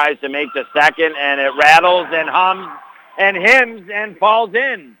 and he tries to make the second, and it rattles and hums and hymns and falls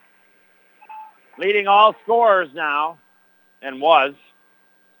in. Leading all scorers now, and was.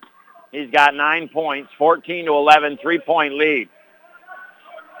 He's got 9 points, 14-11, 3-point lead.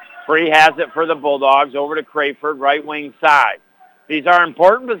 Free has it for the Bulldogs over to Crayford, right wing side. These are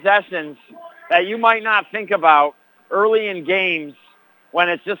important possessions that you might not think about early in games when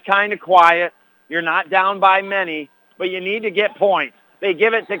it's just kind of quiet. You're not down by many, but you need to get points. They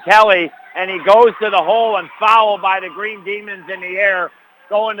give it to Kelly, and he goes to the hole and fouled by the Green Demons in the air,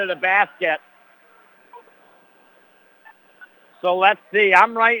 going to the basket. So let's see.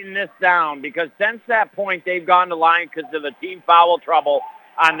 I'm writing this down because since that point, they've gone to line because of the team foul trouble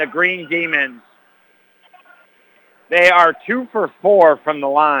on the Green Demons. They are 2 for 4 from the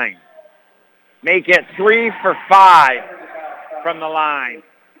line. Make it 3 for 5 from the line.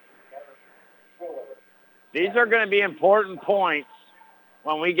 These are going to be important points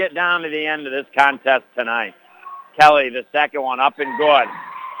when we get down to the end of this contest tonight. Kelly, the second one, up and good.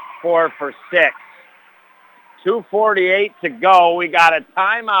 4 for 6. 2:48 to go. We got a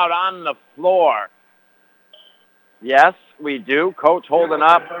timeout on the floor. Yes, we do. Coach holding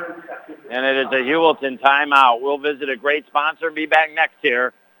up, and it is a Heuvelton timeout. We'll visit a great sponsor and be back next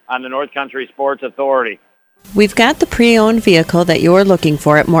here on the North Country Sports Authority. We've got the pre-owned vehicle that you're looking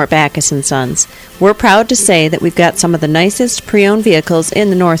for at Mort Backus & Sons. We're proud to say that we've got some of the nicest pre-owned vehicles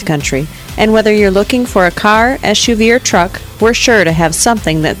in the North Country. And whether you're looking for a car, SUV, or truck, we're sure to have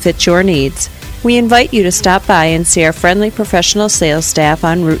something that fits your needs. We invite you to stop by and see our friendly professional sales staff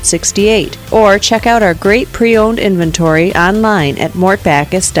on Route 68, or check out our great pre-owned inventory online at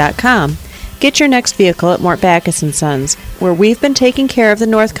mortbackus.com. Get your next vehicle at Mort Backus & Sons, where we've been taking care of the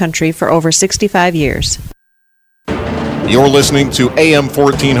North Country for over 65 years. You're listening to AM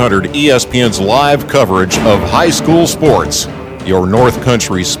 1400 ESPN's live coverage of high school sports. Your North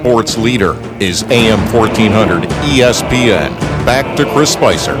Country sports leader is AM 1400 ESPN. Back to Chris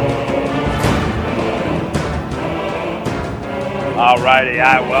Spicer. All righty,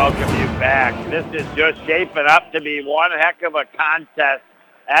 I welcome you back. This is just shaping up to be one heck of a contest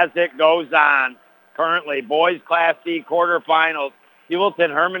as it goes on. Currently, boys Class C quarterfinals,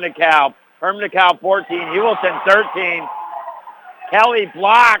 Heuvelton, Hermon, Dekalb. Hermon, Dekalb 14, Heuvelton 13. Kelly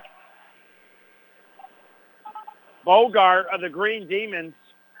blocked Bogart of the Green Demons.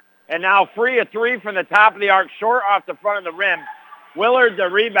 And now free a three from the top of the arc, short off the front of the rim. Willard the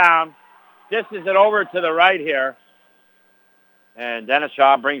rebound. Dishes it over to the right here. And Dennis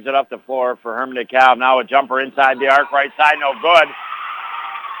Shaw brings it up the floor for Hermon Dekalb. Now a jumper inside the arc, right side, no good.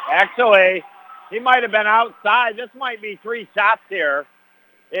 Actually, he might have been outside. This might be 3 shots here.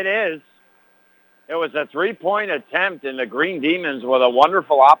 It is. It was a 3-point attempt, and the Green Demons with a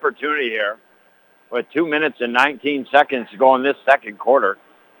wonderful opportunity here with 2 minutes and 19 seconds to go in this second quarter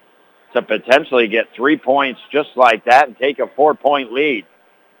to potentially get 3 points just like that and take a 4-point lead.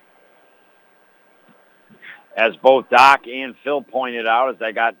 As both Doc and Phil pointed out, as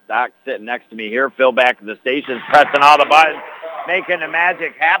I got Doc sitting next to me here, Phil back at the station, pressing all the buttons, making the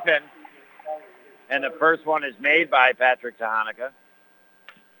magic happen. And the first one is made by Patrick Tahanika.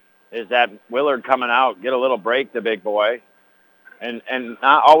 Is that Willard coming out, get a little break, the big boy, and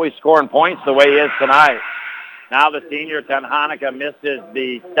not always scoring points the way he is tonight. Now the senior Tahanika misses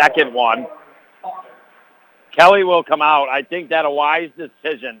the second one. Kelly will come out. I think that a wise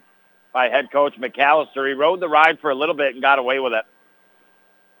decision by head coach McAllister. He rode the ride for a little bit and got away with it.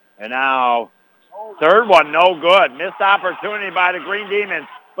 And now, third one, no good. Missed opportunity by the Green Demons.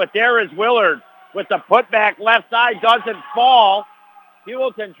 But there is Willard with the putback left side. Doesn't fall.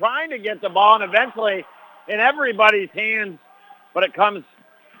 Heuvelton trying to get the ball, and eventually in everybody's hands. But it comes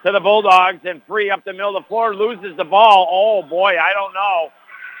to the Bulldogs, and free up the middle of the floor. Loses the ball. Oh, boy, I don't know.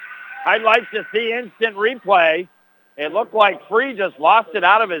 I'd like to see instant replay. It looked like Free just lost it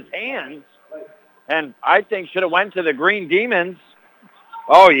out of his hands, and I think should have went to the Green Demons.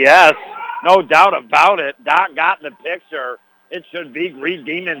 Oh, yes, no doubt about it. Doc got in the picture. It should be Green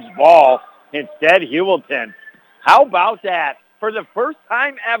Demons' ball. Instead, Heuvelton. How about that? For the first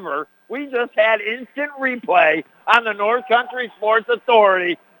time ever, we just had instant replay on the North Country Sports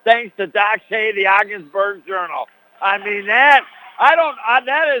Authority, thanks to Doc Shea, the Ogdensburg Journal. I mean, that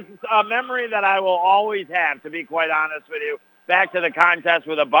is a memory that I will always have, to be quite honest with you. Back to the contest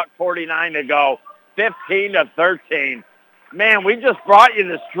with $1:49 to go, 15-13. Man, we just brought you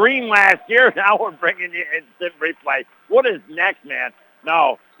the stream last year. Now we're bringing you instant replay. What is next, man?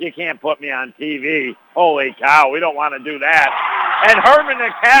 No, you can't put me on TV. Holy cow, we don't want to do that. And Hermon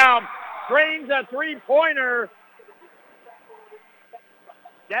Dekalb drains a three-pointer.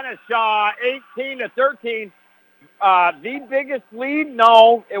 Dennis Shaw, 18-13. The biggest lead?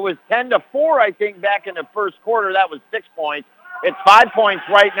 No, it was 10-4, I think, back in the first quarter. That was 6 points. It's 5 points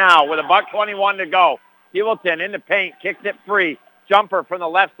right now with $1:21 to go. Heuvelton in the paint, kicks it free. Jumper from the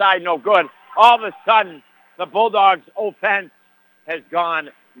left side, no good. All of a sudden, the Bulldogs' offense has gone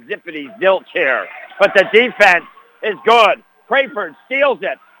zippity-zilch here. But the defense is good. Crayford steals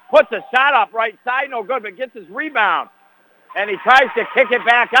it, puts a shot up right side, no good, but gets his rebound. And he tries to kick it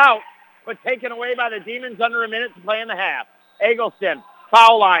back out, but taken away by the Demons under a minute to play in the half. Eggleston,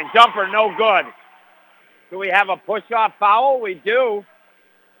 foul line, jumper, no good. Do we have a push-off foul? We do.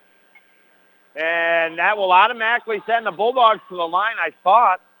 And that will automatically send the Bulldogs to the line, I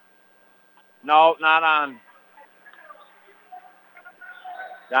thought. No, not on.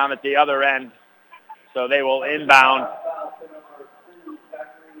 Down at the other end. So they will inbound.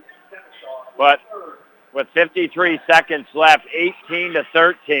 But with 53 seconds left,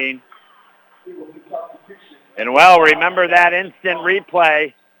 18-13. And well, remember that instant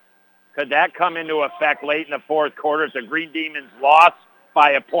replay. Could that come into effect late in the fourth quarter if the Green Demons lost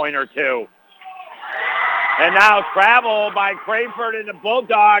by a point or two? And now travel by Crayford and the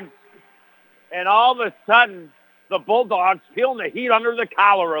Bulldogs. And all of a sudden, the Bulldogs feeling the heat under the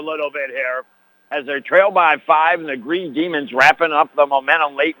collar a little bit here as they trail by 5 and the Green Demons wrapping up the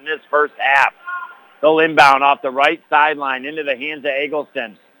momentum late in this first half. They'll inbound off the right sideline into the hands of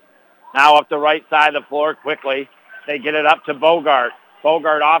Eggleston. Now up the right side of the floor quickly. They get it up to Bogart.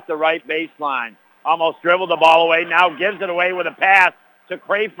 Bogart off the right baseline. Almost dribbled the ball away. Now gives it away with a pass to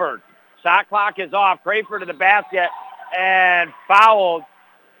Crayford. Shot clock is off. Crayford to the basket and fouled.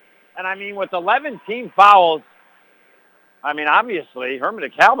 And I mean, with 11 team fouls, I mean, obviously, Hermon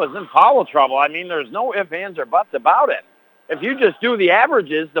Dekalb is in foul trouble. I mean, there's no ifs, ands, or buts about it. If you just do the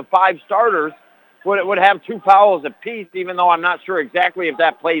averages, the 5 starters would have 2 fouls apiece, even though I'm not sure exactly if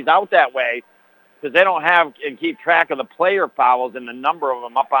that plays out that way, because they don't have and keep track of the player fouls and the number of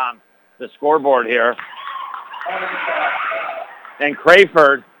them up on the scoreboard here. And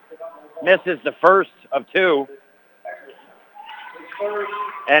Crayford misses the first of 2.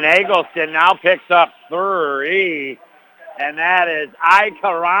 And Eggleston now picks up 3. And that is ay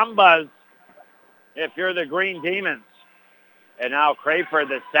carambas if you're the Green Demons. And now Crayford,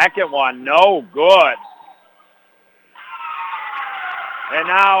 the second one, no good. And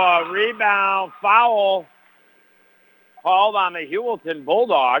now a rebound foul called on the Heuvelton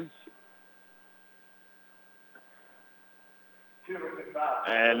Bulldogs.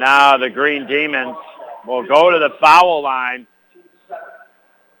 And now the Green Demons will go to the foul line.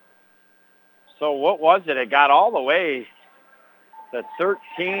 So what was it? It got all the way to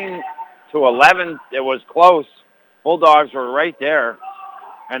 13-11. It was close. Bulldogs were right there.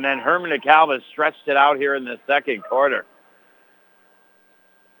 And then Hermon Dekalb has stretched it out here in the second quarter.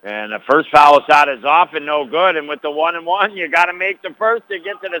 And the first foul shot is off and no good. And with the 1-and-1, you got to make the first to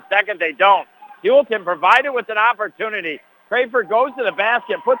get to the second. They don't. Heuvelton provided with an opportunity. Crayford goes to the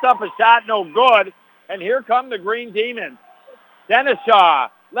basket, puts up a shot, no good. And here come the Green Demons. Dennis Shaw,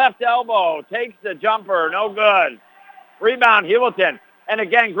 left elbow, takes the jumper, no good. Rebound, Heuvelton. And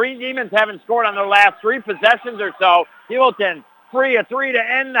again, Green Demons haven't scored on their last 3 possessions or so. Heuvelton, 3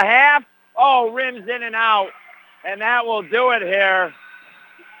 to end the half. Oh, rims in and out. And that will do it here.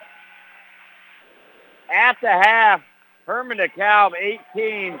 At the half, Hermon Dekalb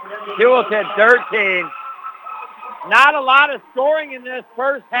 18, Heuvelton 13. Not a lot of scoring in this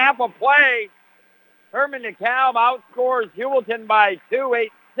first half of play. Hermon Dekalb outscores Heuvelton by 2,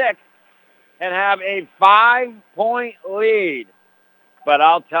 8-6, and have a 5-point lead. But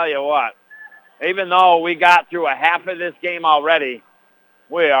I'll tell you what, even though we got through a half of this game already,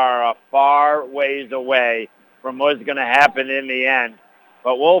 we are a far ways away from what's going to happen in the end.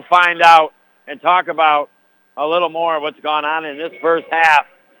 But we'll find out and talk about a little more of what's gone on in this first half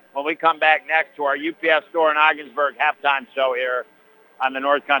when we come back next to our UPS store in Ogdensburg halftime show here on the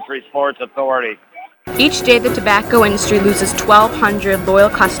North Country Sports Authority. Each day the tobacco industry loses 1,200 loyal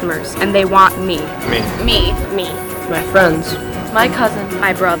customers, and they want me. Me. My friends. My cousin.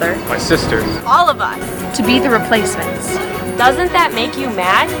 My brother. My sister. All of us. To be the replacements. Doesn't that make you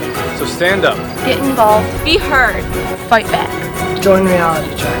mad? So stand up. Get involved. Be heard. Fight back. Join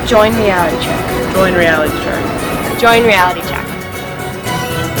Reality Check. Join Reality Check. Join Reality Check. Join Reality Check.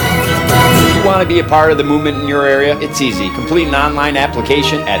 If you want to be a part of the movement in your area, it's easy. Complete an online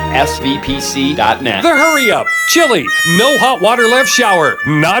application at svpc.net. The Hurry Up, chilly, no hot water left shower,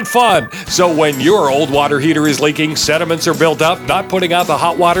 not fun. So when your old water heater is leaking, sediments are built up, not putting out the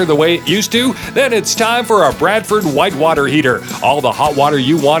hot water the way it used to, then it's time for a Bradford white water heater. All the hot water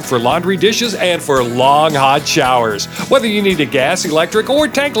you want for laundry, dishes, and for long hot showers. Whether you need a gas, electric, or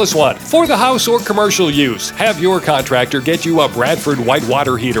tankless one, for the house or commercial use, have your contractor get you a Bradford white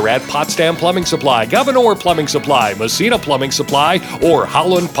water heater at Potsdam Plumbing Supply, Governor Plumbing Supply, Messina Plumbing Supply, or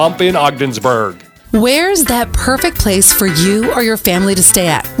Howland Pump in Ogdensburg. Where's that perfect place for you or your family to stay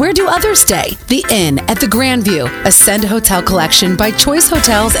at? Where do others stay? The Inn at the Grandview, Ascend Hotel Collection by Choice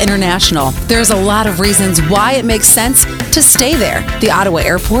Hotels International. There's a lot of reasons why it makes sense to stay there. The Ottawa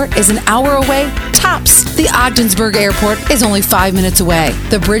Airport is an hour away, tops. The Ogdensburg Airport is only 5 minutes away.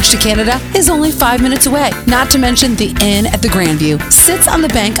 The Bridge to Canada is only 5 minutes away. Not to mention the Inn at the Grandview sits on the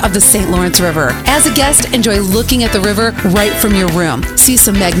bank of the St. Lawrence River. As a guest, enjoy looking at the river right from your room. See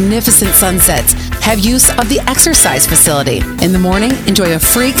some magnificent sunsets. have use of the exercise facility. In the morning, enjoy a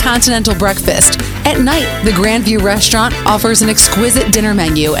free continental breakfast. At night, the Grandview Restaurant offers an exquisite dinner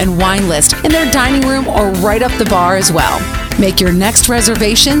menu and wine list in their dining room or right up the bar as well. Make your next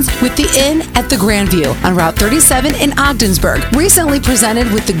reservations with the Inn at the Grandview on Route 37 in Ogdensburg, recently presented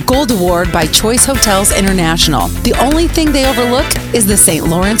with the Gold Award by Choice Hotels International. The only thing they overlook is the St.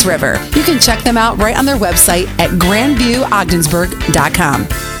 Lawrence River. You can check them out right on their website at grandviewogdensburg.com.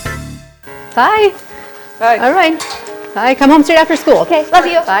 Bye. Bye. All right. Bye. Come home straight after school. Okay. Love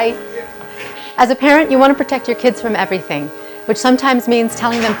you. Bye. As a parent, you want to protect your kids from everything, which sometimes means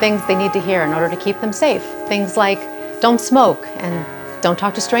telling them things they need to hear in order to keep them safe. Things like don't smoke and don't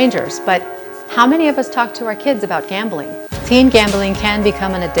talk to strangers. But how many of us talk to our kids about gambling? Teen gambling can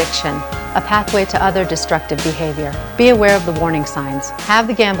become an addiction, a pathway to other destructive behavior. Be aware of the warning signs. Have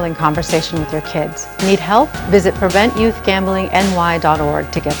the gambling conversation with your kids. Need help? Visit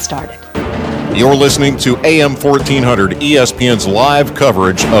PreventYouthGamblingNY.org to get started. You're listening to AM 1400 ESPN's live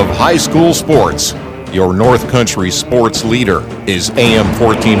coverage of high school sports. Your North Country sports leader is AM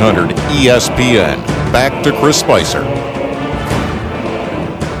 1400 ESPN. Back to Chris Spicer.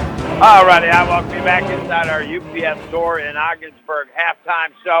 All righty, I welcome you back inside our UPS store in Ogdensburg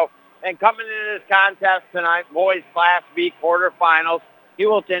halftime show. And coming into this contest tonight, boys Class B quarterfinals,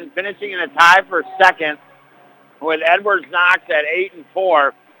 Heuvelton finishing in a tie for second with Edwards Knox at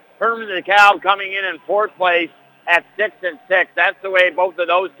 8-4. Hermon Dekalb coming in fourth place at 6-6. That's the way both of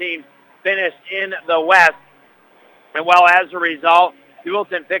those teams finished in the West. And well, as a result,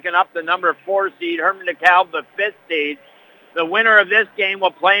 Heuvelton picking up the number 4 seed, Hermon Dekalb the 5th seed. The winner of this game will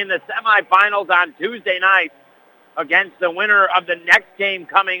play in the semifinals on Tuesday night against the winner of the next game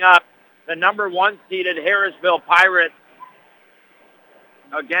coming up, the number 1 seeded Harrisville Pirates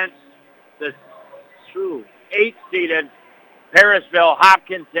against the 8th seeded Harrisville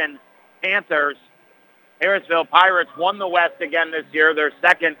Hopkinton Panthers. Harrisville Pirates won the West again this year, their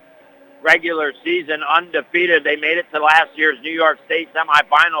second regular season undefeated. They made it to last year's New York State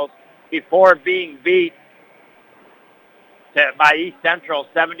semifinals before being beat by East Central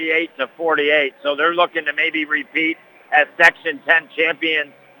 78-48. So they're looking to maybe repeat as Section 10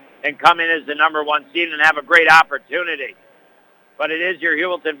 champions and come in as the number 1 seed and have a great opportunity. But it is your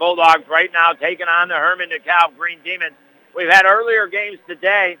Heuvelton Bulldogs right now taking on the Hermon Dekalb Green Demons. We've had earlier games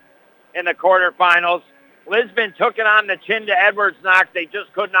today in the quarterfinals. Lisbon took it on the chin to Edwards Knox. They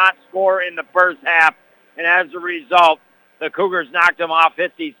just could not score in the first half. And as a result, the Cougars knocked them off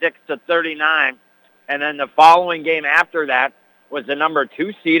 56-39. And then the following game after that was the number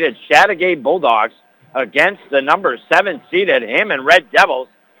 2 seeded Chateauguay Bulldogs against the number 7 seeded Hammond Red Devils.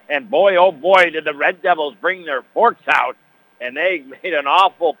 And boy, oh boy, did the Red Devils bring their forks out. And they made an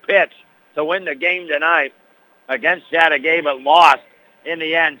awful pitch to win the game tonight against Chateauguay, but lost in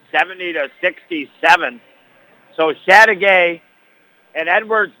the end, 70-67. So Chateauguay and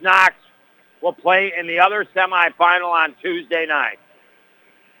Edwards Knox will play in the other semifinal on Tuesday night.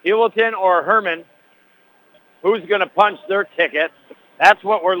 Heuvelton or Hermon, who's going to punch their ticket? That's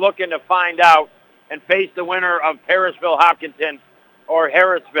what we're looking to find out and face the winner of Harrisville Hopkinton or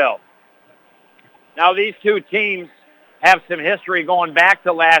Harrisville. Now, these two teams have some history going back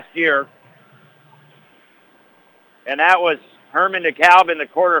to last year, and that was Hermon Dekalb in the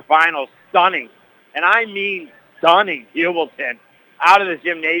quarterfinals. Stunning, and I mean stunning, Heuvelton out of the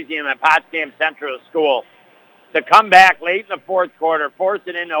gymnasium at Potsdam Central School to come back late in the fourth quarter, force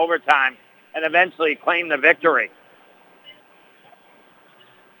it into overtime, and eventually claim the victory.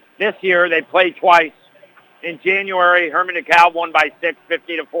 This year, they played twice. In January, Hermon Dekalb won by 6,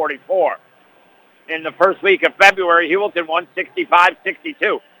 50-44. In the first week of February, Heuvelton won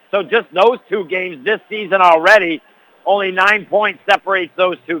 65-62. So just those two games this season already, only 9 points separates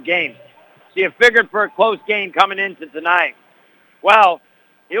those two games. So you figured for a close game coming into tonight. Well,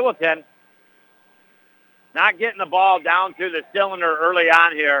 Heuvelton not getting the ball down through the cylinder early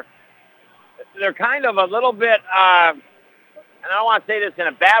on here. They're kind of a little bit, and I don't want to say this in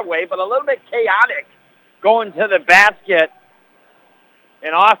a bad way, but a little bit chaotic going to the basket.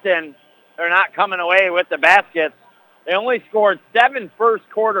 And often they're not coming away with the baskets. They only scored 7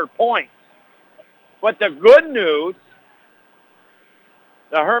 first-quarter points. But the good news,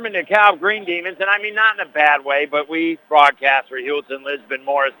 the Hermon Dekalb Green Demons, and I mean not in a bad way, but we broadcast for Heuvelton, Lisbon,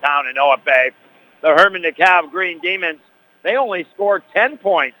 Morristown, and OFA. The Hermon Dekalb Green Demons, they only scored 10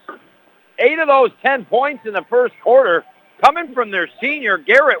 points. 8 of those 10 points in the first quarter coming from their senior,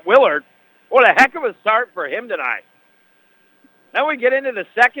 Garrett Willard. What a heck of a start for him tonight. Then we get into the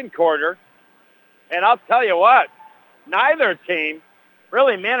second quarter, and I'll tell you what, neither team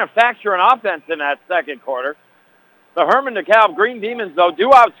really manufacturing offense in that second quarter. The Hermon Dekalb Green Demons, though, do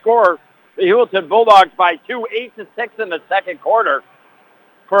outscore the Heuvelton Bulldogs by 2, 8-6 in the second quarter,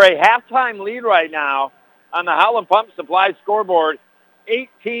 for a halftime lead right now on the Howland Pump Supply scoreboard,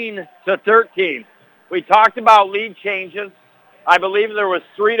 18-13. We talked about lead changes. I believe there was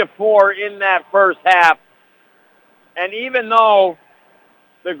 3 to 4 in that first half. And even though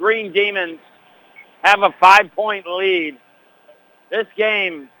the Green Demons have a 5-point lead, this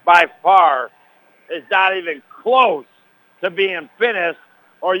game by far is not even close to being finished,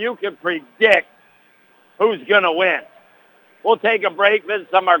 or you can predict who's going to win. We'll take a break, visit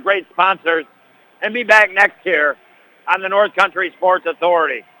some of our great sponsors, and be back next year on the North Country Sports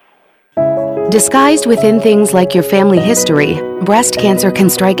Authority. Disguised within things like your family history, breast cancer can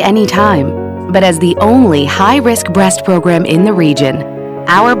strike any time. But as the only high-risk breast program in the region,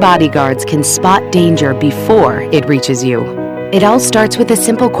 our bodyguards can spot danger before it reaches you. It all starts with a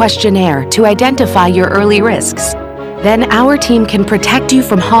simple questionnaire to identify your early risks. Then our team can protect you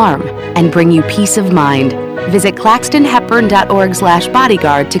from harm and bring you peace of mind. Visit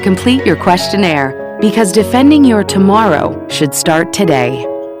claxtonhepburn.org/bodyguard to complete your questionnaire, because defending your tomorrow should start today.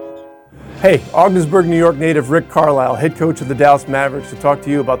 Hey, Ogdensburg, New York native Rick Carlisle, head coach of the Dallas Mavericks, to talk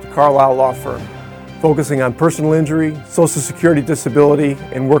to you about the Carlisle Law Firm, focusing on personal injury, Social Security disability,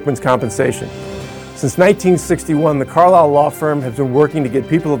 and workman's compensation. Since 1961, the Carlisle Law Firm has been working to get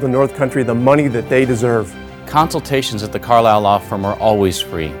people of the North Country the money that they deserve. Consultations at the Carlisle Law Firm are always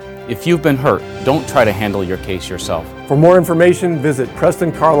free. If you've been hurt, don't try to handle your case yourself. For more information, visit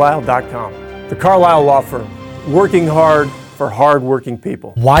PrestonCarlisle.com. The Carlisle Law Firm, working hard for hard-working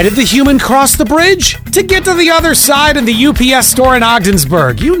people. Why did the human cross the bridge? To get to the other side in the UPS store in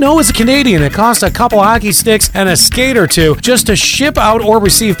Ogdensburg. You know, as a Canadian, it costs a couple hockey sticks and a skate or two just to ship out or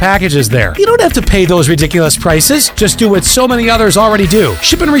receive packages there. You don't have to pay those ridiculous prices. Just do what so many others already do.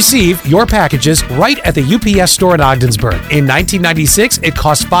 Ship and receive your packages right at the UPS store in Ogdensburg. In 1996, it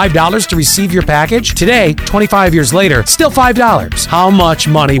cost $5 to receive your package. Today, 25 years later, still $5. How much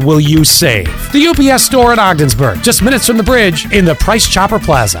money will you save? The UPS store in Ogdensburg, just minutes from the bridge in the Price Chopper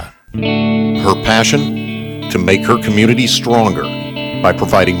Plaza. Her passion? To make her community stronger by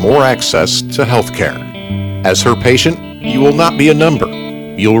providing more access to health care. As her patient, you will not be a number.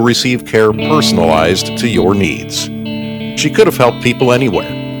 You'll receive care personalized to your needs. She could have helped people anywhere,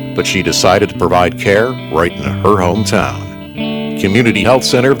 but she decided to provide care right in her hometown. Community Health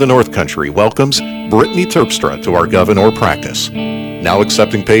Center of the North Country welcomes Brittany Terpstra to our Governor practice. Now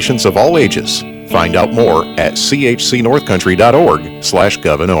accepting patients of all ages. Find out more at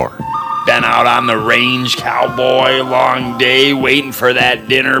chcnorthcountry.org/governor. Been out on the range, cowboy, long day, waiting for that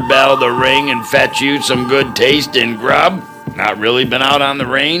dinner bell to ring and fetch you some good tasting grub? Not really been out on the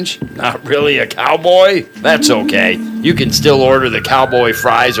range? Not really a cowboy? That's okay. You can still order the cowboy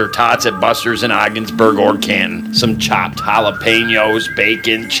fries or tots at Buster's in Ogdensburg or Canton. Some chopped jalapenos,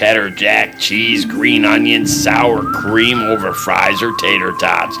 bacon, cheddar jack, cheese, green onions, sour cream over fries or tater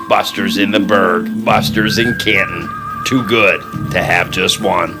tots. Buster's in the Burg, Buster's in Canton. Too good to have just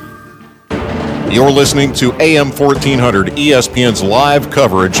one. You're listening to AM 1400 ESPN's live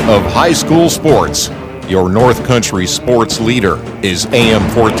coverage of high school sports. Your North Country sports leader is AM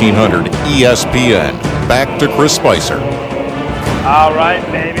 1400 ESPN. Back to Chris Spicer. All right,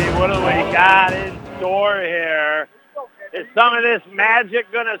 baby. What do we got in store here? Is some of this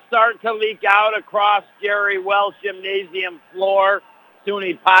magic going to start to leak out across Jerry Wells Gymnasium floor?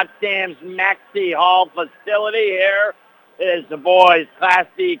 SUNY Potsdam's Maxey Hall facility here is the boys' Class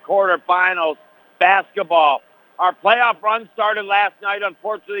D quarterfinals basketball. Our playoff run started last night.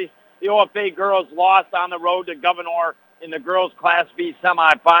 Unfortunately, the OFA girls lost on the road to Governor in the girls' Class B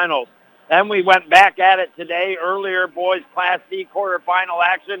semifinals. Then we went back at it today. Earlier, boys' Class D quarterfinal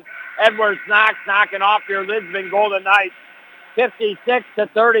action. Edwards Knox knocking off your Lisbon Golden Knights,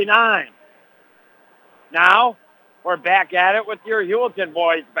 56-39. Now, we're back at it with your Heuvelton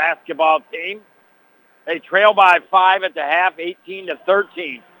boys basketball team. They trail by 5 at the half,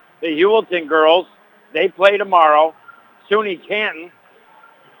 18-13. The Heuvelton girls, they play tomorrow. SUNY Canton,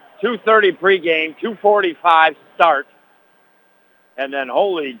 2:30 pregame, 2:45 start. And then,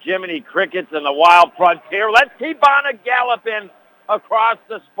 holy Jiminy Crickets and the Wild Frontier. Let's keep on a galloping across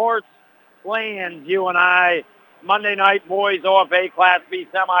the sports lands, you and I. Monday night boys OFA Class B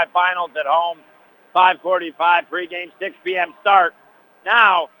semifinals at home. 5:45 pregame, 6 p.m. start.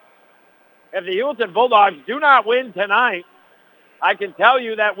 Now, if the Heuvelton Bulldogs do not win tonight, I can tell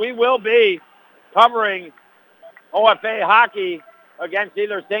you that we will be covering OFA hockey against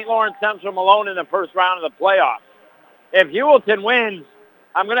either St. Lawrence Central Malone in the first round of the playoffs. If Heuvelton wins,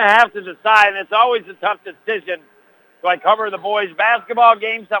 I'm going to have to decide, and it's always a tough decision. Do I cover the boys' basketball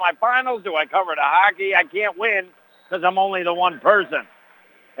game semifinals? Do I cover the hockey? I can't win because I'm only the one person.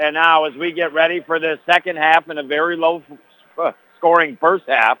 And now as we get ready for the second half in a very low scoring first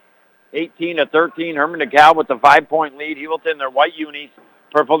half, 18-13, Hermon Dekalb with the 5-point lead. Heuvelton, their white unis,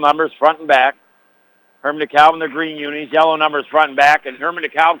 purple numbers front and back. Hermon Dekalb in their green unis, yellow numbers front and back. And Hermon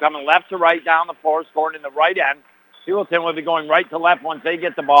Dekalb coming left to right down the floor, scoring in the right end. Heuvelton will be going right to left once they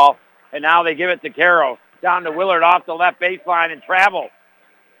get the ball. And now they give it to Caro. Down to Willard off the left baseline and travel.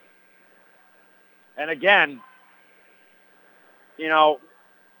 And again, you know,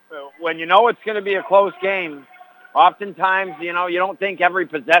 when you know it's going to be a close game, oftentimes, you know, you don't think every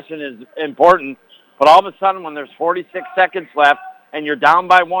possession is important. But all of a sudden, when there's 46 seconds left and you're down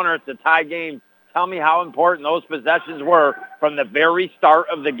by one or it's a tie game, tell me how important those possessions were from the very start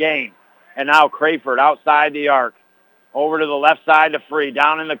of the game. And now Crayford outside the arc. Over to the left side to Free.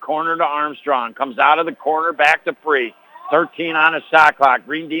 Down in the corner to Armstrong. Comes out of the corner back to Free. 13 on a shot clock.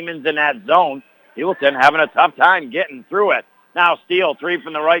 Green Demons in that zone. Heuvelton having a tough time getting through it. Now Steele, 3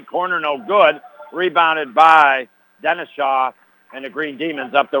 from the right corner, no good. Rebounded by Dennis Shaw and the Green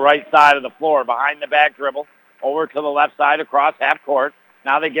Demons up the right side of the floor. Behind the back dribble. Over to the left side across half court.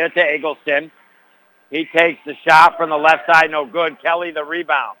 Now they get it to Eggleston. He takes the shot from the left side, no good. Kelly the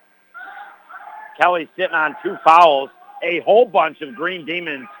rebound. Kelly sitting on 2 fouls. A whole bunch of Green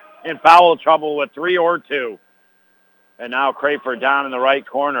Demons in foul trouble with 3 or 2. And now Crayford down in the right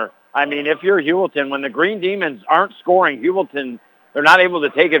corner. I mean, if you're Heuvelton, when the Green Demons aren't scoring, Heuvelton, they're not able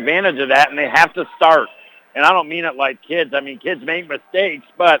to take advantage of that, and they have to start. And I don't mean it like kids. I mean, kids make mistakes,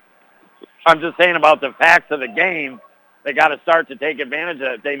 but I'm just saying about the facts of the game. They got to start to take advantage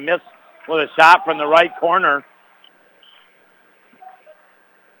of it. They miss with a shot from the right corner.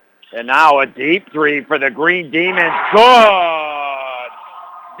 And now a deep 3 for the Green Demons. Good!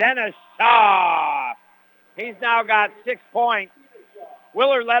 Dennis Shaw. He's now got 6 points.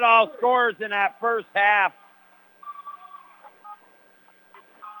 Willard led all scorers in that first half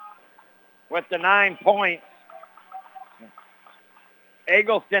with the 9 points.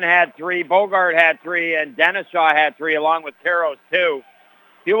 Eggleston had 3, Bogart had 3, and Dennis Shaw had 3, along with Caro's 2.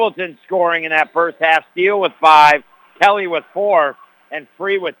 Heuvelton scoring in that first half. Steele with 5, Kelly with 4, and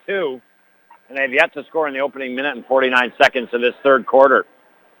Free with 2. And they've yet to score in the opening minute and 49 seconds of this third quarter.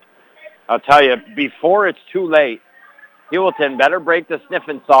 I'll tell you, before it's too late, Heuvelton better break the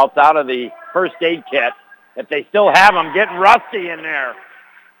sniffing salts out of the first aid kit. If they still have them, getting rusty in there.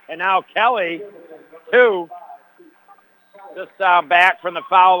 And now Kelly, 2, just back from the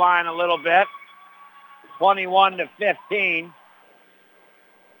foul line a little bit. 21-15.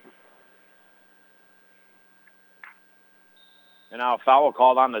 And now a foul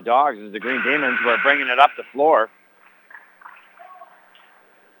called on the Dogs as the Green Demons were bringing it up the floor.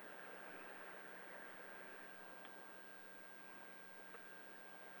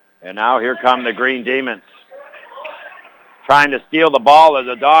 And now here come the Green Demons. Trying to steal the ball as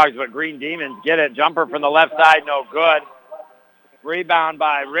the Dogs, but Green Demons get it. Jumper from the left side, no good. Rebound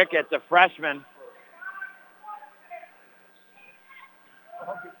by Rickett, the freshman.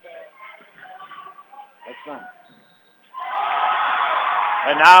 That's fine.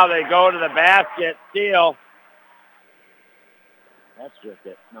 And now they go to the basket. Steal. That's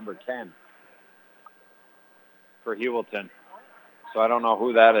Rickett, number 10 for Heuvelton. So I don't know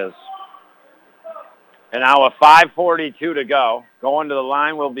who that is. And now a 5:42 to go. Going to the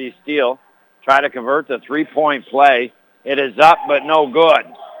line will be Steele. Try to convert the 3-point play. It is up, but no good.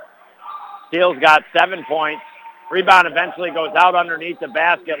 Steele's got 7 points. Rebound eventually goes out underneath the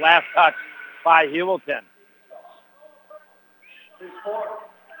basket. Last touch by Heuvelton.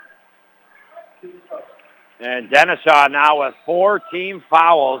 And Denishaw now with 4 team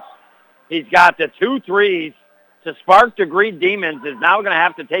fouls. He's got the 2 threes to spark the Green Demons. Is now going to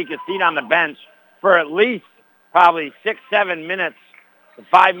have to take a seat on the bench for at least probably 6-7 minutes,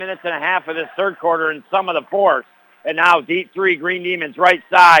 5 minutes and a half of this third quarter and some of the fourth. And now deep 3, Green Demons right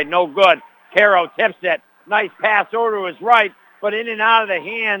side, no good. Caro tips it. Nice pass over to his right, but in and out of the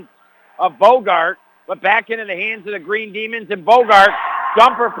hands of Bogart, but back into the hands of the Green Demons, and Bogart,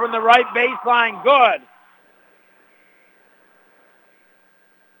 jumper from the right baseline, good.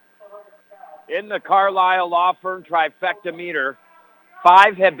 In the Carlisle Law Firm trifecta meter,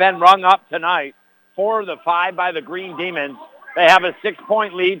 5 have been rung up tonight. 4 of the 5 by the Green Demons. They have a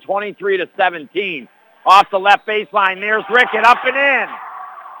 6-point lead, 23-17. Off the left baseline, there's Rickett, up and in.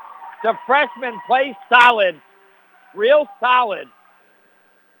 The freshman plays solid, real solid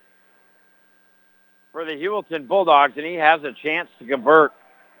for the Heuvelton Bulldogs, and he has a chance to convert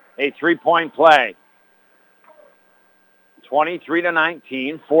a 3-point play.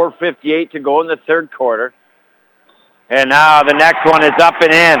 23-19, 4:58 to go in the third quarter. And now the next one is up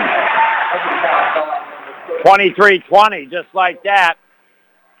and in. 23-20, just like that.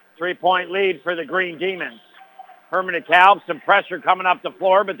 3-point lead for the Green Demons. Hermon Dekalb, some pressure coming up the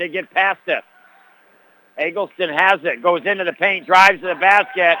floor, but they get past it. Eggleston has it, goes into the paint, drives to the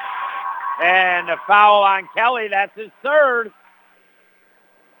basket, and a foul on Kelly. That's his third.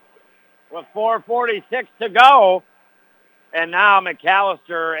 With 4:46 to go. And now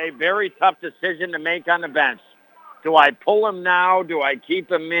McAllister, a very tough decision to make on the bench. Do I pull him now? Do I keep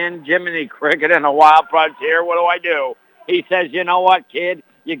him in? Jiminy Cricket and a Wild Frontier. What do I do? He says, you know what, kid?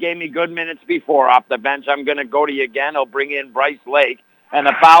 You gave me good minutes before off the bench. I'm going to go to you again. He'll bring in Bryce Lake. And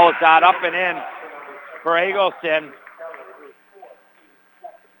the foul shot up and in for Eggleston.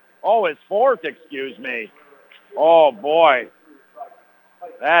 Oh, his fourth, excuse me. Oh, boy.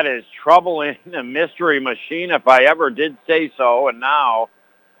 That is trouble in the mystery machine if I ever did say so. And now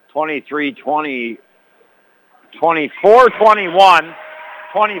 23-20, 24-21,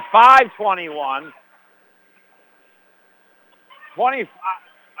 25-21, 20,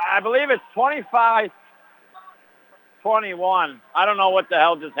 I believe it's 25-21. I don't know what the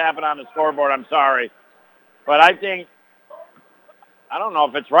hell just happened on the scoreboard. I'm sorry. But I don't know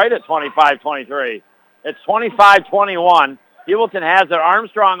if it's right at 25-23. It's 25-21. Heuvelton has it.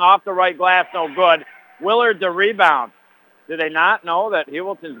 Armstrong off the right glass, no good. Willard the rebound. Do they not know that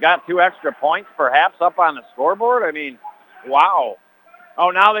Heuvelton's got 2 extra points perhaps up on the scoreboard? I mean, wow.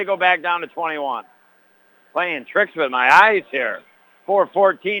 Oh, now they go back down to 21. Playing tricks with my eyes here.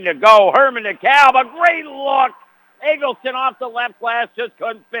 4:14 to go. Hermon Dekalb, a great look. Eggleston off the left glass, just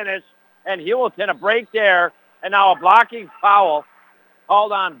couldn't finish. And Heuvelton, a break there. And now a blocking foul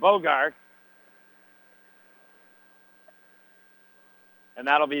called on Bogart. And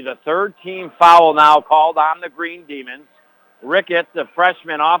that'll be the third team foul now called on the Green Demons. Rickett, the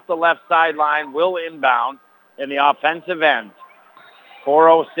freshman off the left sideline, will inbound in the offensive end.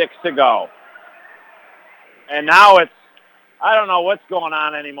 4:06 to go. And now I don't know what's going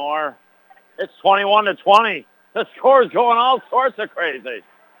on anymore. It's 21-20. The score's going all sorts of crazy.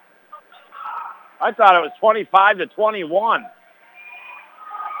 I thought it was 25-21.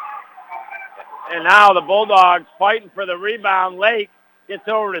 And now the Bulldogs fighting for the rebound. Lake gets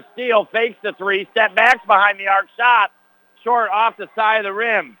over to Steele, fakes the three, step backs behind the arc shot, short off the side of the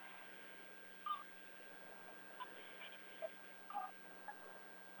rim.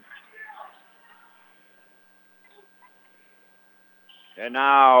 And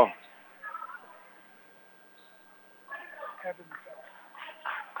now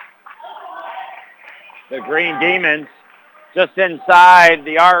the Green Demons just inside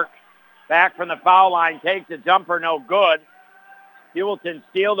the arc, back from the foul line, takes a jumper, no good. Heuvelton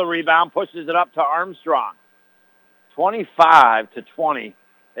steals the rebound, pushes it up to Armstrong. 25-20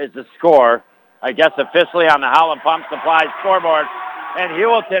 is the score, I guess officially on the Howland Pump Supply scoreboard. And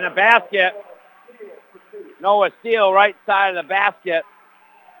Heuvelton, a basket. Noah Steele, right side of the basket.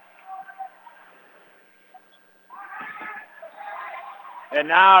 And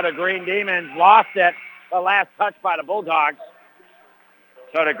now the Green Demons lost it. The last touch by the Bulldogs.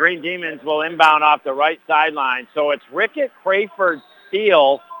 So the Green Demons will inbound off the right sideline. So it's Rickett, Crayford,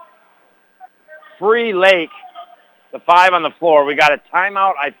 Steele, Free, Lake, the 5 on the floor. We got a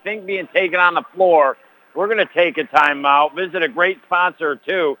timeout, I think, being taken on the floor. We're going to take a timeout, visit a great sponsor,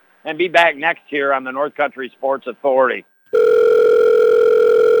 too, and be back next year on the North Country Sports Authority.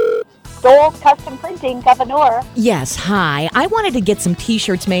 Stoles Custom Printing, Governor. Yes, hi. I wanted to get some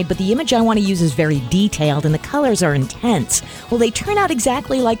t-shirts made, but the image I want to use is very detailed and the colors are intense. Will they turn out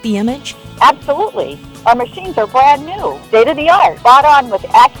exactly like the image? Absolutely. Our machines are brand new, state-of-the-art, spot on with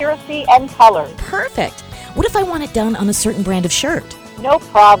accuracy and color. Perfect. What if I want it done on a certain brand of shirt? No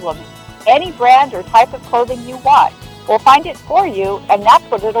problem. Any brand or type of clothing you want. We'll find it for you, and that's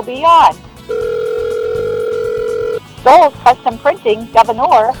what it'll be on. Stoles Custom Printing,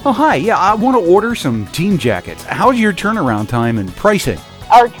 Governor. Oh, hi. Yeah, I want to order some team jackets. How's your turnaround time and pricing?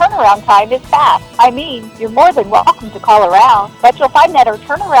 Our turnaround time is fast. I mean, you're more than welcome to call around, but you'll find that our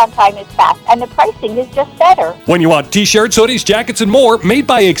turnaround time is fast and the pricing is just better. When you want t-shirts, hoodies, jackets, and more made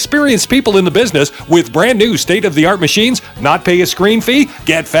by experienced people in the business with brand new state-of-the-art machines, not pay a screen fee,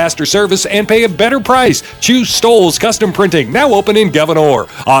 get faster service, and pay a better price. Choose Stoles Custom Printing, now open in Governor.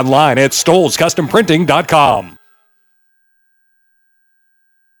 Online at stolescustomprinting.com.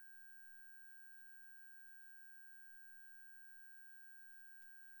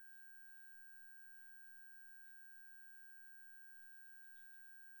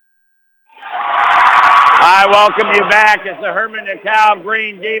 I welcome you back as the Hermon Dekalb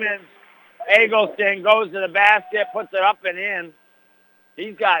Green Demons. Eggleston goes to the basket, puts it up and in.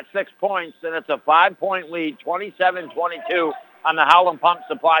 He's got 6 points, and it's a 5-point lead, 27-22 on the Howland Pump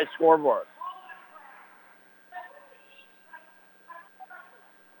Supply scoreboard.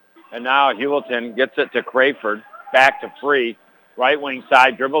 And now Heuvelton gets it to Crayford. Back to Free. Right wing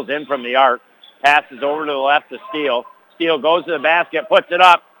side, dribbles in from the arc. Passes over to the left to Steele. Steele goes to the basket, puts it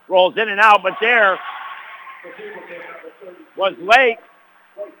up, rolls in and out, but there was late.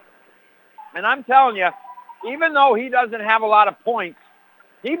 And I'm telling you, even though he doesn't have a lot of points,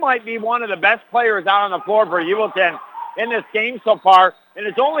 he might be one of the best players out on the floor for Heuvelton in this game so far, and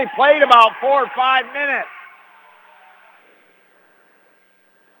it's only played about 4 or 5 minutes.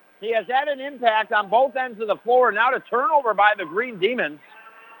 He has had an impact on both ends of the floor. Now to turnover by the Green Demons,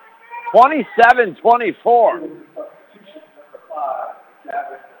 27-24.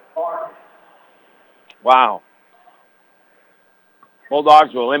 Wow.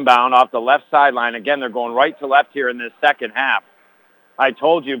 Bulldogs will inbound off the left sideline. Again, they're going right to left here in this second half. I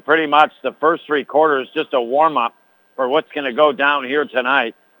told you pretty much the first 3 quarters just a warm-up for what's going to go down here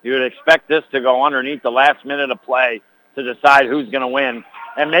tonight. You would expect this to go underneath the last minute of play to decide who's going to win.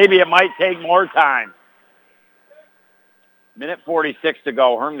 And maybe it might take more time. Minute 46 to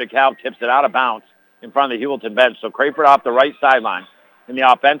go. Hermon Dekalb tips it out of bounds in front of the Heuvelton bench. So Crayford off the right sideline in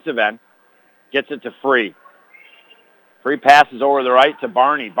the offensive end. Gets it to Free. Free passes over the right to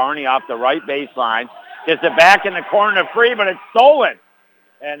Barney. Barney off the right baseline. Gets it back in the corner to Free, but it's stolen.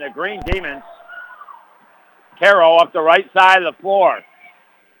 And the Green Demons, Caro up the right side of the floor.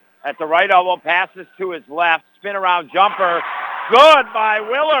 At the right elbow, passes to his left. Spin around jumper. Good by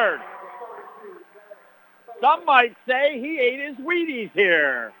Willard. Some might say he ate his Wheaties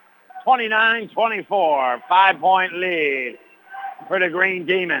here. 29-24, 5-point lead for the Green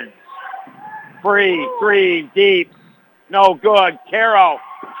Demons. Free, 3, deep, no good. Caro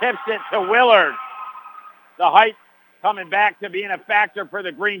tips it to Willard. The height coming back to being a factor for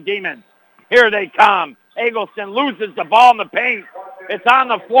the Green Demons. Here they come. Eggleston loses the ball in the paint. It's on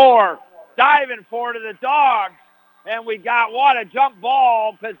the floor. Diving for it to the Dogs. And we got, what, a jump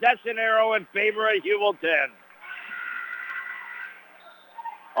ball. Possession arrow in favor of Heuvelton.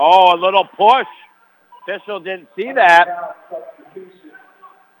 Oh, a little push. Official didn't see that.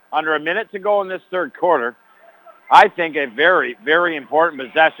 Under a minute to go in this third quarter. I think a very, very important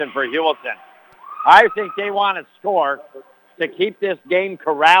possession for Heuvelton. I think they want to score to keep this game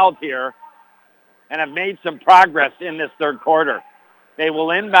corralled here and have made some progress in this third quarter. They will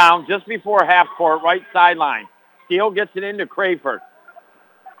inbound just before half court, right sideline. Steele gets it into Crayford.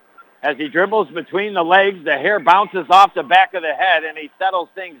 As he dribbles between the legs, the hair bounces off the back of the head, and he settles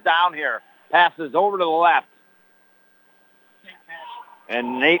things down here. Passes over to the left.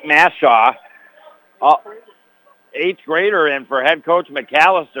 And Nate Mashaw, 8th grader in for head coach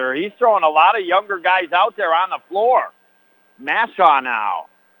McAllister. He's throwing a lot of younger guys out there on the floor. Mashaw now.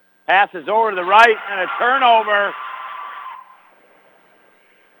 Passes over to the right, and a turnover.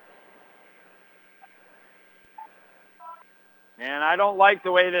 And I don't like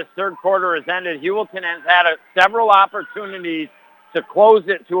the way this third quarter has ended. Heuvelton has had several opportunities to close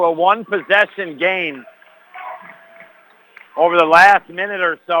it to a one-possession game over the last minute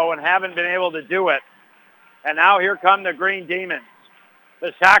or so and haven't been able to do it. And now here come the Green Demons.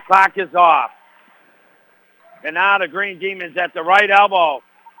 The shot clock is off. And now the Green Demons at the right elbow.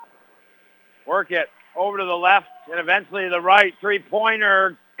 Work it over to the left and eventually the right.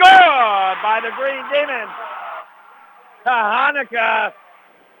 Three-pointer. Good by the Green Demons. Hanukkah,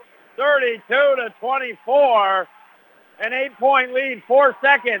 32-24. An 8-point lead, 4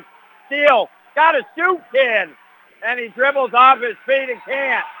 seconds. Steele got a shoot, kid. And he dribbles off his feet and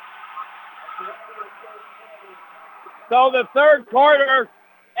can't. So the third quarter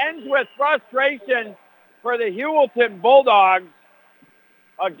ends with frustration for the Heuvelton Bulldogs.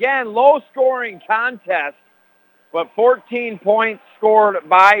 Again, low-scoring contest, but 14 points scored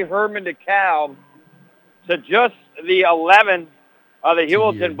by Hermon Dekalb to just the 11 of the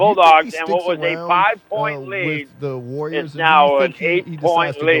Heuvelton Bulldogs, and what was a 5-point lead is now an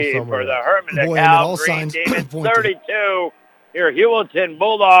 8-point lead for the Hermon Dekalb Green Demons. 32, your Heuvelton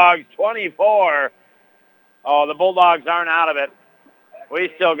Bulldogs 24. Oh, the Bulldogs aren't out of it. We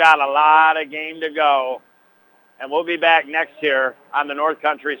still got a lot of game to go, and we'll be back next year on the North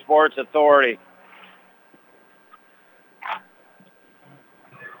Country Sports Authority.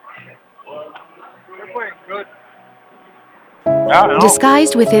 Good.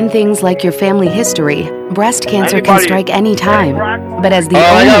 Disguised within things like your family history, breast cancer can strike any time. But as the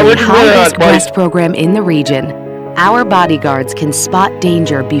only high-risk breast program in the region, our bodyguards can spot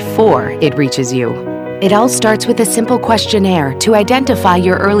danger before it reaches you. It all starts with a simple questionnaire to identify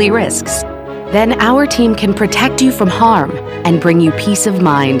your early risks. Then our team can protect you from harm and bring you peace of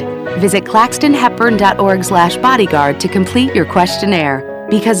mind. Visit claxtonhepburn.org/bodyguard to complete your questionnaire,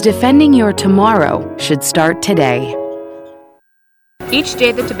 because defending your tomorrow should start today. Each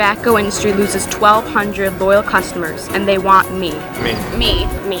day the tobacco industry loses 1,200 loyal customers, and they want me. Me.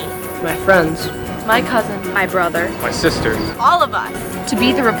 My friends. My cousin. My brother. My sister. All of us. To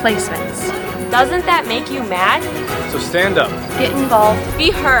be the replacements. Doesn't that make you mad? So stand up. Get involved. Be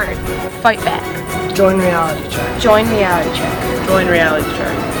heard. Fight back. Join reality check. Join reality check. Join reality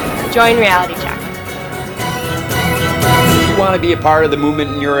check. Join reality check. If you want to be a part of the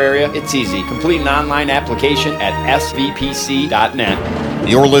movement in your area, it's easy. Complete an online application at svpc.net.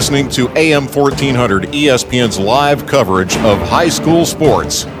 You're listening to AM 1400 ESPN's live coverage of high school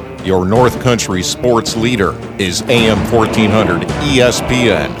sports. Your North Country sports leader is AM 1400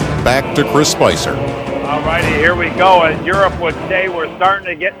 ESPN. Back to Chris Spicer. All righty, here we go. As Europe would say, we're starting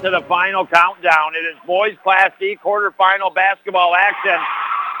to get to the final countdown. It is boys Class D quarterfinal basketball action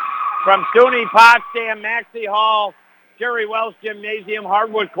from SUNY Potsdam, Maxey Hall, Jerry Wells Gymnasium,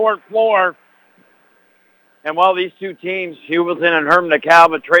 hardwood court floor. And while these two teams, Heuvelton and Hermon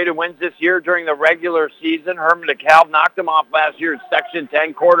Dekalb, have traded wins this year during the regular season. Hermon Dekalb knocked them off last year's Section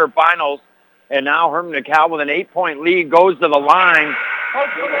 10 quarterfinals. And now Hermon Dekalb with an 8-point lead goes to the line.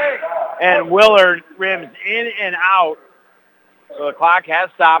 And Willard rims in and out. So the clock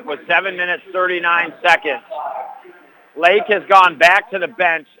has stopped with 7 minutes, 39 seconds. Lake has gone back to the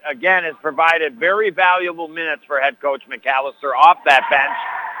bench. Again, has provided very valuable minutes for head coach McAllister off that bench.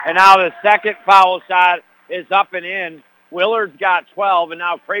 And now the second foul shot is up and in. Willard's got 12, and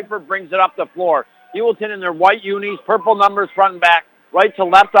now Crayford brings it up the floor. Heuvelton in their white unis, purple numbers front and back, right to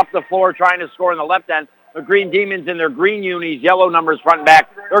left up the floor trying to score in the left end. The Green Demons in their green unis, yellow numbers front and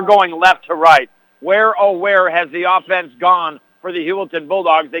back. They're going left to right. Where, oh, where has the offense gone for the Heuvelton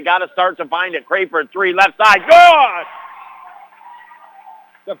Bulldogs? They got to start to find it. Crayford, three, left side. Good!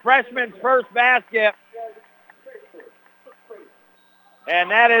 The freshman's first basket. And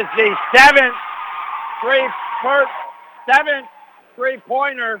that is the seventh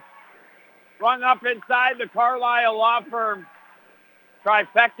three-pointer rung up inside the Carlisle Law Firm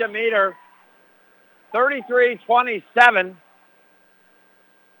trifecta meter. 33-27.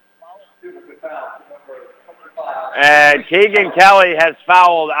 And Keegan Kelly has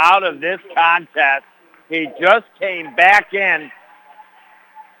fouled out of this contest. He just came back in.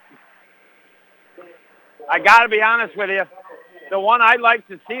 I got to be honest with you. The one I'd like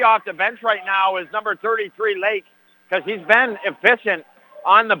to see off the bench right now is number 33, Lake, because he's been efficient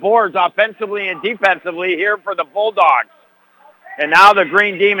on the boards offensively and defensively here for the Bulldogs. And now the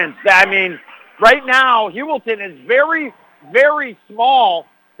Green Demons. I mean, right now, Heuvelton is very, very small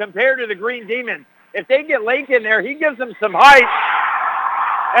compared to the Green Demons. If they get Lake in there, he gives them some height.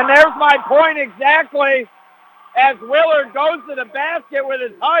 And there's my point exactly as Willard goes to the basket with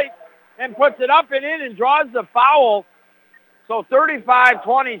his height and puts it up and in and draws the foul. So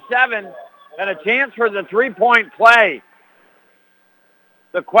 35-27 and a chance for the three-point play.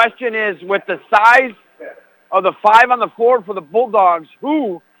 The question is, with the size of the five on the floor for the Bulldogs,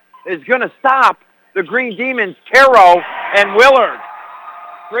 who is going to stop the Green Demons, Caro and Willard?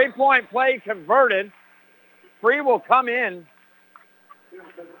 Three-point play converted. Free will come in.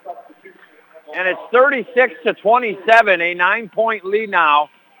 And it's 36-27, a 9-point lead now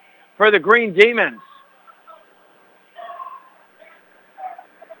for the Green Demons.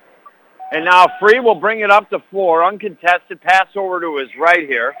 And now Free will bring it up the floor. Uncontested pass over to his right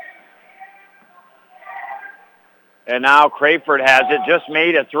here. And now Crayford has it. Just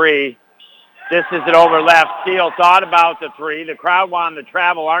made a three. This is it over left. Steele thought about the three. The crowd wanted to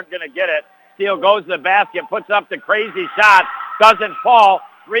travel. Aren't going to get it. Steele goes to the basket. Puts up the crazy shot. Doesn't fall.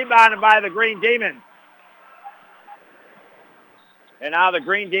 Rebounded by the Green Demons. And now the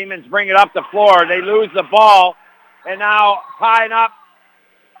Green Demons bring it up the floor. They lose the ball. And now tying up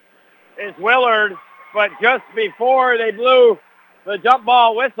is Willard, but just before they blew the jump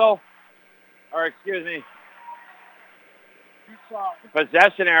ball whistle,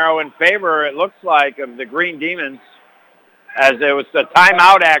 possession arrow in favor, it looks like, of the Green Demons, as there was a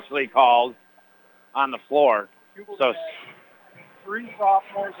timeout actually called on the floor. So 3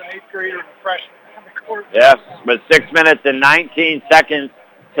 sophomores, an 8th grader, and a freshman on the court. Yes, but 6 minutes and 19 seconds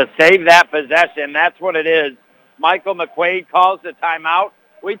to save that possession. That's what it is. Michael McQuaid calls the timeout.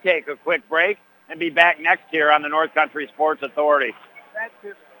 We take a quick break and be back next here on the North Country Sports Authority. That's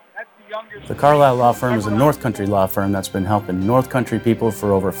the youngest. The Carlisle Law Firm is a North Country law firm that's been helping North Country people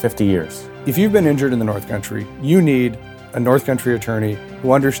for over 50 years. If you've been injured in the North Country, you need a North Country attorney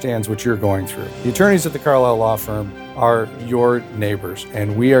who understands what you're going through. The attorneys at the Carlisle Law Firm are your neighbors,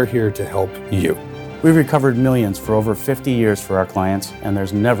 and we are here to help you. We've recovered millions for over 50 years for our clients, and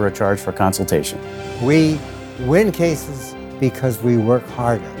there's never a charge for consultation. We win cases because we work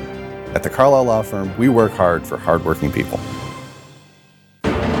harder. At the Carlisle Law Firm, we work hard for hardworking people.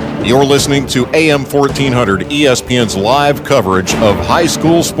 You're listening to AM 1400 ESPN's live coverage of high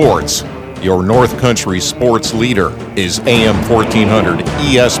school sports. Your North Country sports leader is AM 1400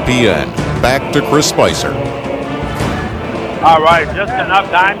 ESPN. Back to Chris Spicer. All right, just enough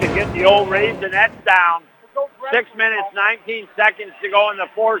time to get the old Raisinets down. 6 minutes, 19 seconds to go in the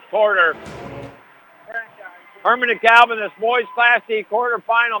fourth quarter. Hermon Dekalb in this boys Class D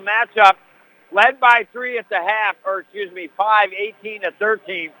quarterfinal matchup, led by 3 at the half, 5,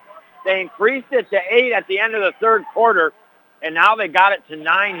 18-13. They increased it to 8 at the end of the third quarter, and now they got it to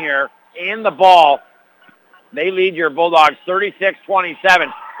 9 here. And the ball, they lead your Bulldogs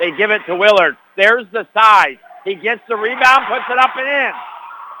 36-27. They give it to Willard. There's the size. He gets the rebound, puts it up and in.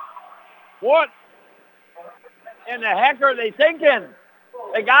 What in the heck are they thinking?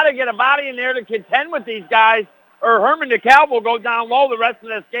 They got to get a body in there to contend with these guys, or Hermon Dekalb will go down low the rest of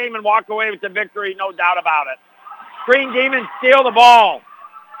this game and walk away with the victory, no doubt about it. Green Demons steal the ball.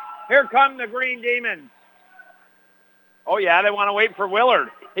 Here come the Green Demons. Oh, yeah, they want to wait for Willard.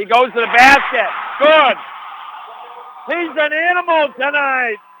 He goes to the basket. Good. He's an animal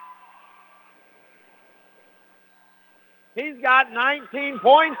tonight. He's got 19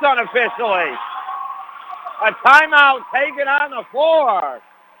 points unofficially. A timeout taken on the floor.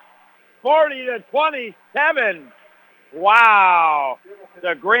 40-27. Wow.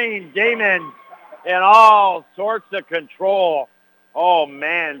 The Green Demons in all sorts of control. Oh,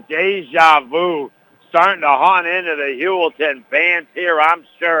 man, deja vu starting to haunt into the Heuvelton fans here, I'm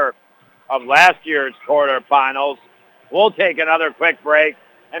sure, of last year's quarterfinals. We'll take another quick break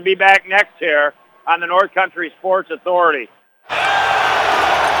and be back next here on the North Country Sports Authority.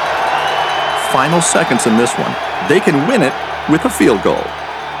 Final seconds in this one. They can win it with a field goal.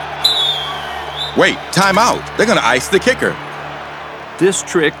 Wait, timeout. They're going to ice the kicker. This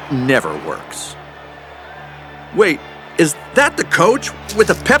trick never works. Wait, is that the coach with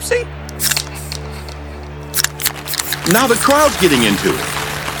a Pepsi? Now the crowd's getting into it.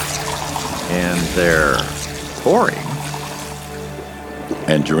 And they're pouring.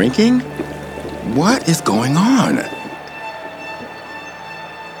 And drinking? What is going on?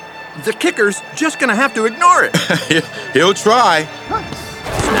 The kicker's just going to have to ignore it. He'll try.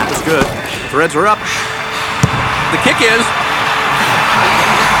 Snap is good. Threads are up. The kick is...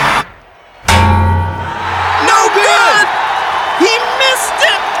 No good! He missed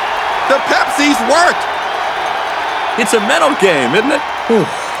it! The Pepsi's worked! It's a mental game, isn't it? Whew.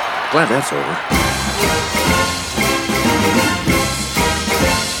 Glad that's over.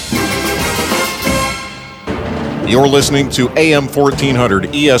 You're listening to AM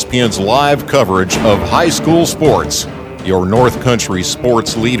 1400 ESPN's live coverage of high school sports. Your North Country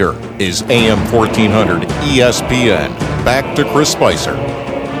sports leader is AM 1400 ESPN. Back to Chris Spicer.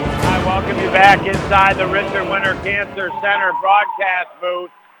 I welcome you back inside the Richard Winter Cancer Center broadcast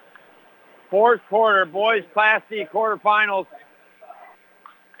booth. Fourth quarter, boys Class D quarterfinals,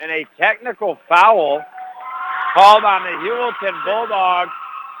 and a technical foul called on the Heuvelton Bulldogs.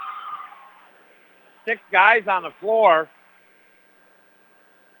 6 guys on the floor.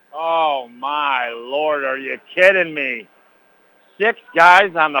 Oh, my Lord, are you kidding me? 6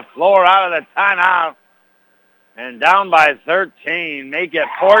 guys on the floor out of the timeout. And down by 13, make it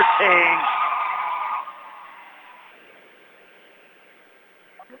 14.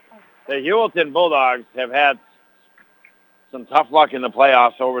 The Heuvelton Bulldogs have had some tough luck in the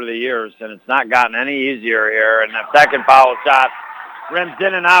playoffs over the years, and it's not gotten any easier here. And the second foul shot rims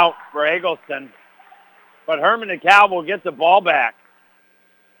in and out for Eggleston. But Hermon Dekalb will get the ball back.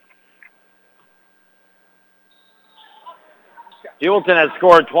 Heuvelton has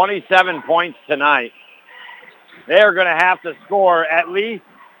scored 27 points tonight. They are going to have to score at least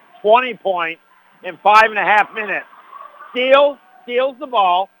 20 points in 5.5 minutes. Steele steals the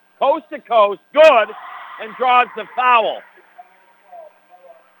ball, coast to coast, good, and draws the foul.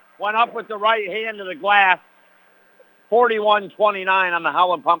 Went up with the right hand to the glass. 41-29 on the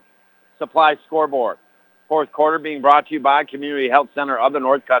Howland Pump Supply scoreboard. Fourth quarter being brought to you by Community Health Center of the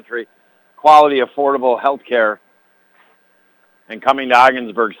North Country. Quality, affordable health care. And coming to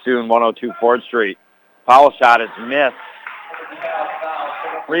Ogdensburg soon, 102 4th Street. Foul shot is missed.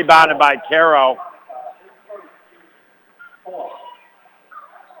 Rebounded by Caro.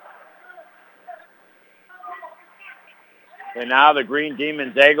 And now the Green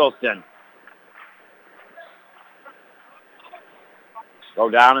Demons, Eggleston. Go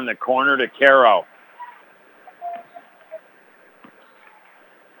down in the corner to Caro.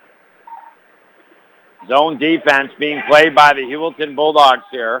 Zone defense being played by the Heuvelton Bulldogs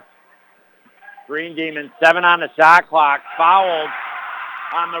here. Green Demons, 7 on the shot clock, fouled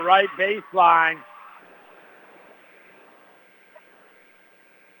on the right baseline.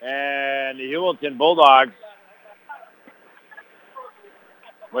 And the Heuvelton Bulldogs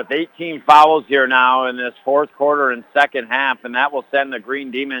with 18 fouls here now in this fourth quarter and second half, and that will send the Green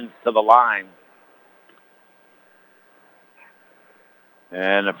Demons to the line.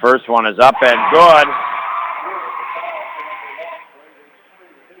 And the first one is up and good.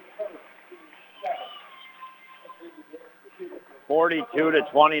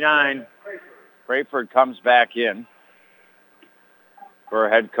 (42-29). Crayford comes back in for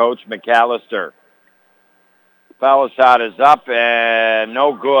head coach McAllister. Foul shot is up and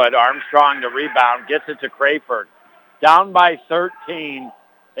no good. Armstrong to rebound, gets it to Crayford. Down by 13.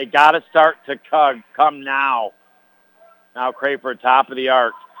 They got to start to come now. Now Crayford, top of the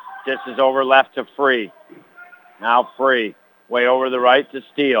arc. This is over left to Free. Now Free, way over the right to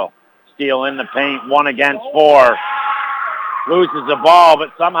Steele. Steele in the paint, 1 against 4. Loses the ball,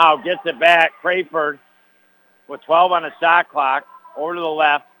 but somehow gets it back. Crayford with 12 on the shot clock. Over to the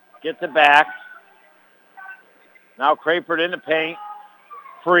left, gets it back. Now Crayford in the paint.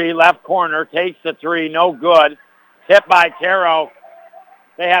 Free, left corner, takes the 3, no good. Hit by Caro.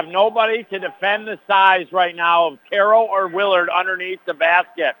 They have nobody to defend the size right now of Caro or Willard underneath the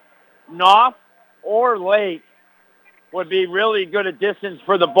basket. Knopf or Lake would be really good at distance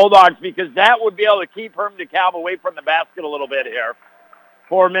for the Bulldogs because that would be able to keep Hermon Dekalb away from the basket a little bit here.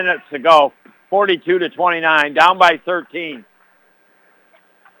 4 minutes to go. 42-29, down by 13.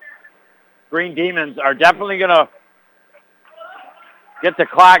 Green Demons are definitely going to get the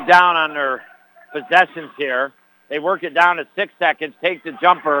clock down on their possessions here. They work it down to 6 seconds, take the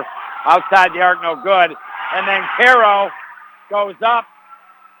jumper, outside the arc, no good. And then Caro goes up,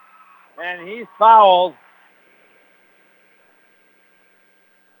 and he's fouled.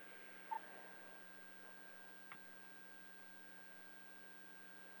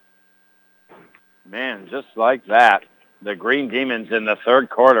 Man, just like that, the Green Demons in the third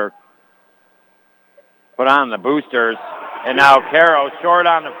quarter put on the boosters. And now Caro short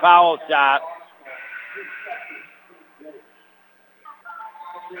on the foul shot.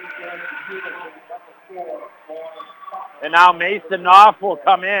 And now Mason Knopf will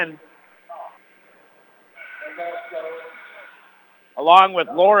come in along with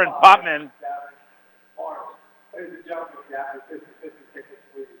Lauren Putman.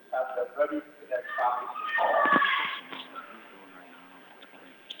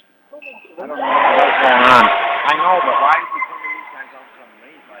 I don't know what's going on. I know, but why is he putting these guys out so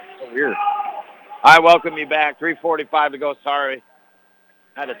late? Like, it's so weird. I welcome you back. 3:45 to go. Sorry.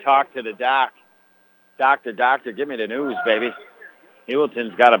 Had to talk to the doc. Doctor, give me the news, baby.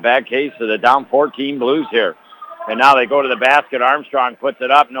 Heuvelton's got a bad case of the down 14 Blues here. And now they go to the basket. Armstrong puts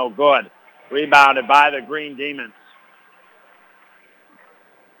it up. No good. Rebounded by the Green Demons.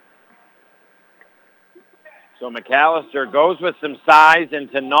 So McAllister goes with some size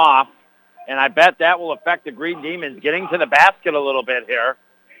into Knopf, and I bet that will affect the Green Demons getting to the basket a little bit here.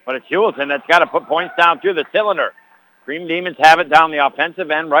 But it's Heuvelton that's got to put points down through the cylinder. Green Demons have it down the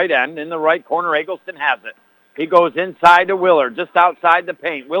offensive end, right end. In the right corner, Eggleston has it. He goes inside to Willard, just outside the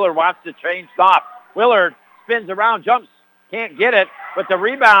paint. Willard wants to change Knopf. Willard spins around, jumps, can't get it, but the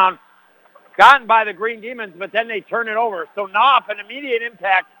rebound gotten by the Green Demons, but then they turn it over. So Knopf, an immediate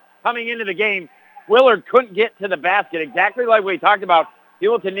impact coming into the game. Willard couldn't get to the basket, exactly like we talked about.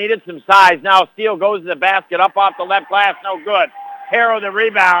 Heuvelton needed some size. Now Steele goes to the basket, up off the left glass, no good. Harrow the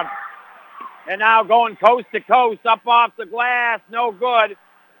rebound. And now going coast to coast, up off the glass, no good.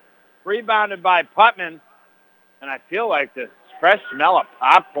 Rebounded by Putman. And I feel like this fresh smell of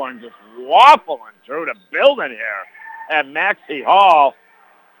popcorn just waffling through the building here at Maxey Hall.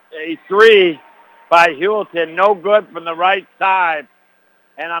 A 3 by Heuvelton, no good from the right side.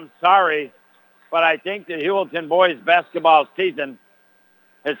 And I'm sorry, but I think the Heuvelton boys basketball season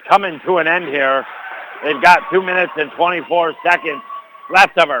is coming to an end here. They've got 2 minutes and 24 seconds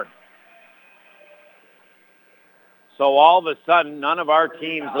left of her. So all of a sudden, none of our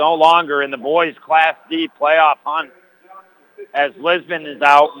teams no longer in the boys Class D playoff hunt, as Lisbon is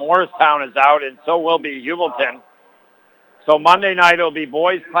out, Morristown is out, and so will be Heuvelton. So Monday night it'll be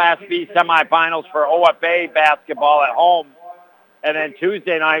boys Class B semifinals for OFA basketball at home. And then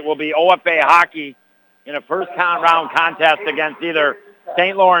Tuesday night will be OFA hockey in a first round contest against either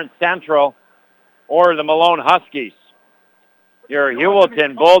St. Lawrence Central or the Malone Huskies. Your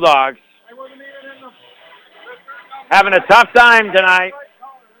Heuvelton Bulldogs having a tough time tonight.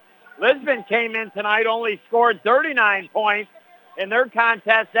 Lisbon came in tonight, only scored 39 points in their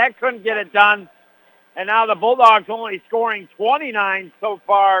contest. That couldn't get it done. And now the Bulldogs only scoring 29 so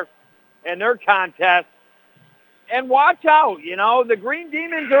far in their contest. And watch out, you know, the Green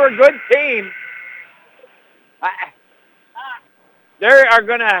Demons are a good team. they are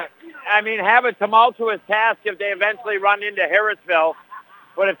going to, have a tumultuous task if they eventually run into Harrisville.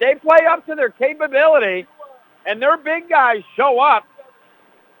 But if they play up to their capability and their big guys show up,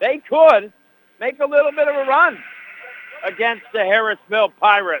 they could make a little bit of a run against the Harrisville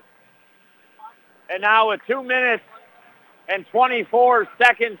Pirates. And now with 2 minutes and 24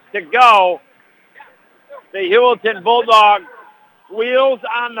 seconds to go, the Heuvelton Bulldogs, wheels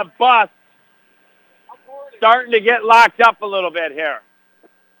on the bus, starting to get locked up a little bit here.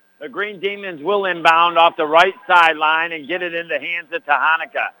 The Green Demons will inbound off the right sideline and get it in the hands of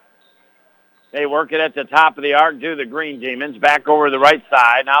Tehanika. They work it at the top of the arc, do the Green Demons, back over the right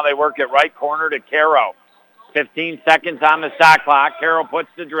side. Now they work it right corner to Caro. 15 seconds on the shot clock. Caro puts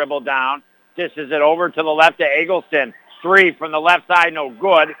the dribble down, dishes it over to the left to Eggleston. 3 from the left side, no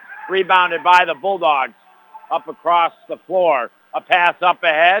good. Rebounded by the Bulldogs. Up across the floor. A pass up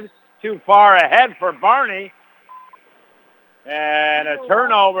ahead. Too far ahead for Barney. And a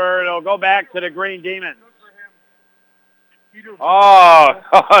turnover. It'll go back to the Green Demons. Oh,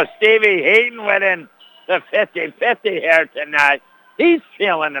 Stevie Heaton went in the 50-50 here tonight. He's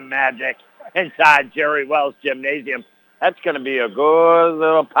feeling the magic inside Jerry Wells Gymnasium. That's going to be a good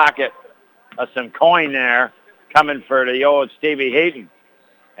little pocket of some coin there coming for the old Stevie Heaton.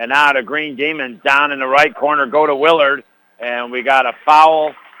 And now the Green Demons down in the right corner go to Willard. And we got a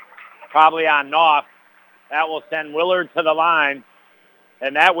foul probably on Knopf. That will send Willard to the line.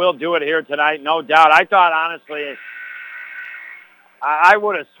 And that will do it here tonight, no doubt. I thought, honestly, I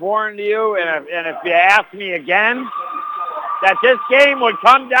would have sworn to you, and if you asked me again, that this game would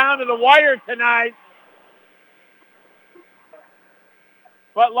come down to the wire tonight.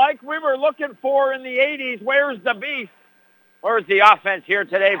 But like we were looking for in the 80s, where's the beef? Where's the offense here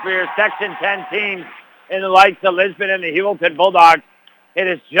today for your Section 10 teams in the likes of Lisbon and the Heuvelton Bulldogs? It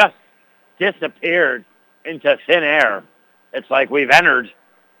has just disappeared into thin air. It's like we've entered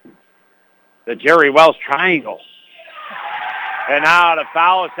the Jerry Wells Triangle. And now the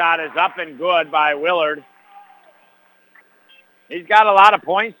foul shot is up and good by Willard. He's got a lot of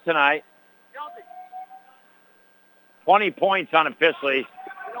points tonight. 20 points unofficially.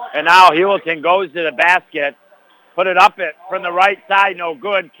 And now Heuvelton goes to the basket. Put it up from the right side, no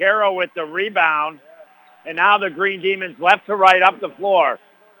good. Caro with the rebound. And now the Green Demons left to right up the floor.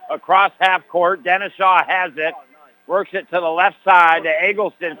 Across half court, Denishaw has it. Works it to the left side to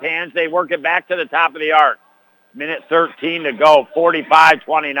Eggleston's hands. They work it back to the top of the arc. Minute 13 to go,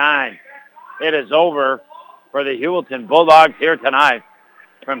 45-29. It is over for the Heuvelton Bulldogs here tonight.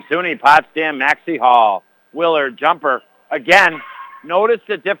 From SUNY Potsdam, Maxie Hall. Willard, jumper. Again, notice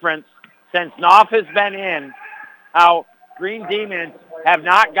the difference since Knopf has been in, how Green Demons have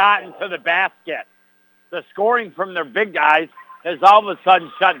not gotten to the basket. The scoring from their big guys has all of a sudden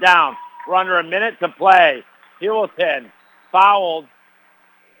shut down. We're under a minute to play. Heuvelton fouled.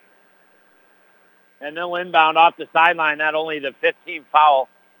 And they'll inbound off the sideline, not only the 15th foul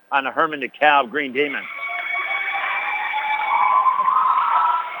on the Hermon Dekalb Green Demons.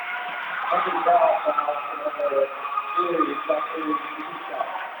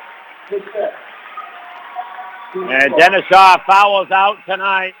 And Denishaw fouls out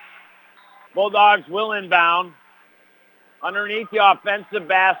tonight. Bulldogs will inbound. Underneath the offensive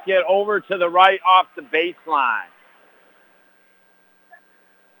basket, over to the right off the baseline.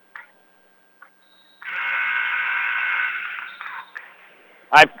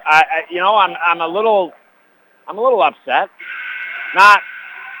 I'm a little upset. Not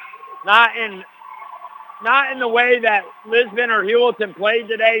in the way that Lisbon or Heuvelton played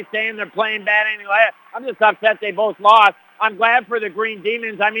today, saying they're playing bad anything like that. I'm just upset they both lost. I'm glad for the Green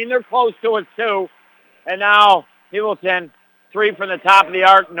Demons. They're close to us too. And now Heuvelton, 3 from the top of the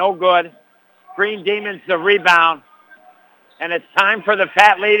arc, no good. Green Demons the rebound. And it's time for the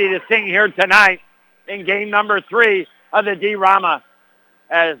fat lady to sing here tonight in game number 3 of the D-Rama.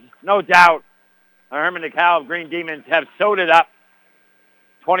 As no doubt, the Hermon Dekalb Green Demons have sewed it up.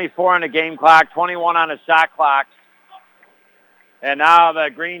 24 on the game clock, 21 on the shot clock. And now the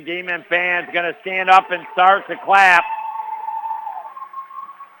Green Demon fans going to stand up and start to clap.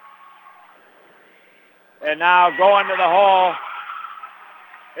 And now going to the hole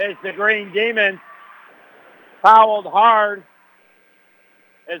is the Green Demons. Fouled hard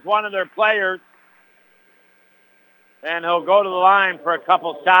is one of their players. And he'll go to the line for a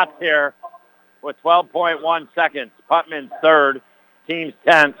couple shots here with 12.1 seconds. Putman's third, team's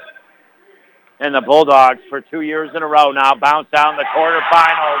 10th. And the Bulldogs for 2 years in a row now bounce down the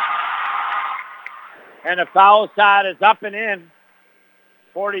quarterfinals. And the foul shot is up and in.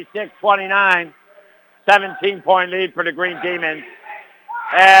 46-29. 17-point lead for the Green Demons.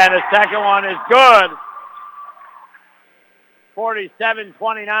 And the second one is good.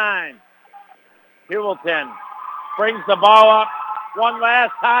 47-29. Heuvelton brings the ball up one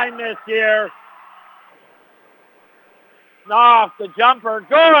last time this year. Off the jumper,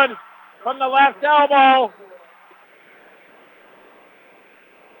 good from the left elbow.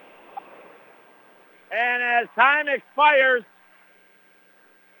 And as time expires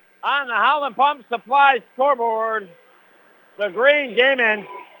on the Howland Pump Supply scoreboard, the Green Demons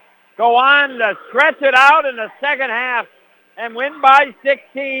go on to stretch it out in the second half and win by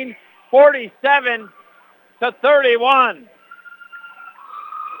 16, 47-31.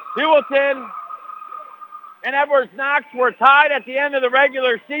 Heuvelton and Edwards Knox were tied at the end of the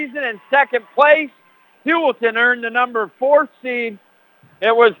regular season in second place. Heuvelton earned the number 4 seed.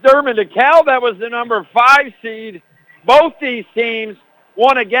 It was Hermon Dekalb that was the number 5 seed. Both these teams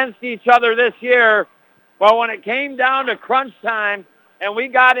won against each other this year. But when it came down to crunch time and we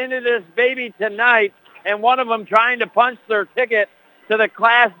got into this baby tonight and one of them trying to punch their ticket to the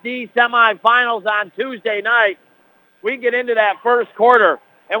Class D semifinals on Tuesday night, we get into that first quarter.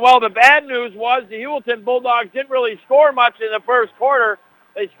 And while the bad news was the Heuvelton Bulldogs didn't really score much in the first quarter,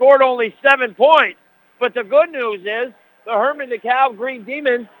 they scored only 7 points. But the good news is the Hermon Dekalb Green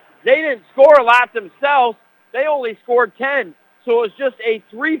Demons, they didn't score a lot themselves. They only scored 10. So it was just a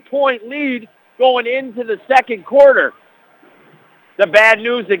 3-point lead going into the second quarter. The bad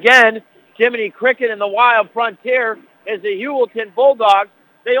news again, Jiminy Cricket and the Wild Frontier, is the Heuvelton Bulldogs.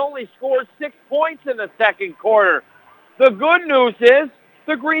 They only scored 6 points in the second quarter. The good news is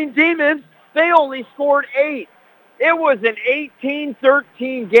the Green Demons, they only scored 8. It was an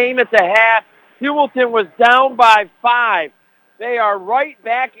 18-13 game at the half. Heuvelton was down by 5. They are right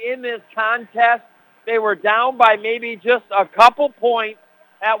back in this contest. They were down by maybe just a couple points.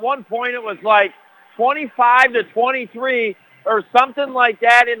 At one point it was like 25-23 or something like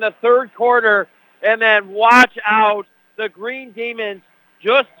that in the third quarter. And then watch out, the Green Demons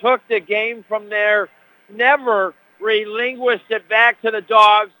just took the game from there, never relinquished it back to the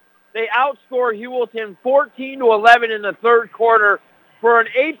Dogs. They outscored Heuvelton 14-11 in the third quarter for an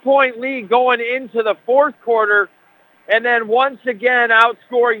 8-point lead going into the fourth quarter. And then once again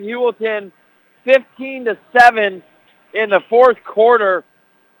outscoring Heuvelton 15-7 in the fourth quarter.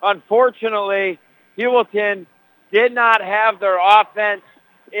 Unfortunately, Heuvelton did not have their offense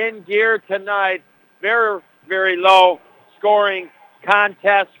in gear tonight. Very, very low scoring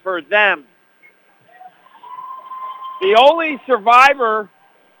contest for them. The only survivor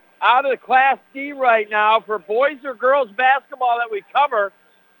out of the Class D right now for boys or girls basketball that we cover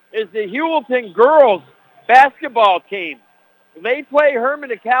is the Heuvelton girls basketball team. They play Hermon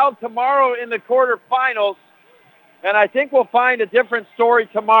Dekalb tomorrow in the quarterfinals, and I think we'll find a different story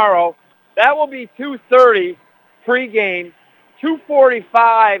tomorrow. That will be 2:30 pregame,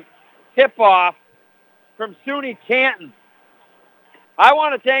 2:45 tip-off from SUNY Canton. I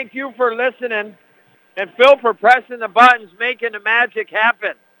want to thank you for listening and Phil for pressing the buttons, making the magic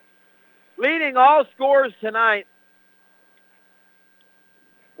happen. Leading all scores tonight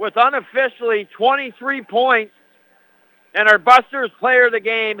with unofficially 23 points and our Busters player of the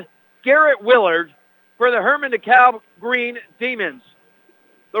game, Garrett Willard, for the Hermon Dekalb Green Demons.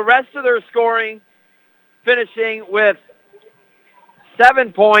 The rest of their scoring finishing with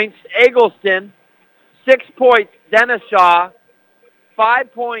 7 points, Eggleston, 6 points, Dennis Shaw,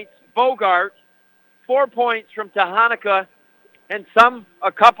 5 points, Bogart, 4 points from Tahanika, and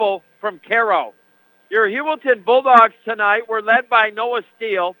a couple from Caro. Your Heuvelton Bulldogs tonight were led by Noah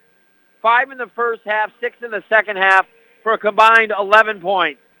Steele, 5 in the first half, 6 in the second half, for a combined 11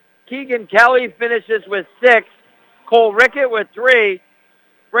 points. Keegan Kelly finishes with 6, Cole Rickett with 3,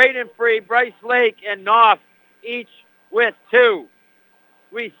 Braden Free, Bryce Lake, and Knopf each with 2.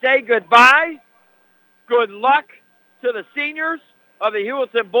 We say goodbye, good luck to the seniors of the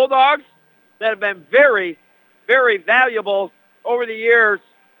Heuvelton Bulldogs that have been very, very valuable over the years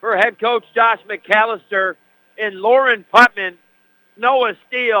for head coach Josh McAllister in Lauren Putman, Noah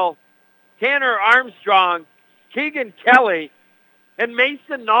Steele, Tanner Armstrong, Keegan Kelly, and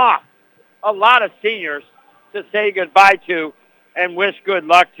Mason Knopf. A lot of seniors to say goodbye to and wish good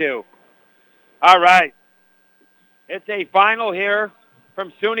luck to. All right. It's a final here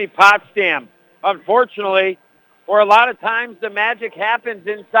from SUNY Potsdam. Unfortunately, where a lot of times the magic happens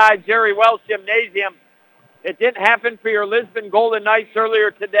inside Jerry Wells Gymnasium, it didn't happen for your Lisbon Golden Knights earlier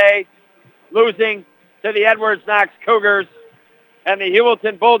today, losing to the Edwards Knox Cougars, and the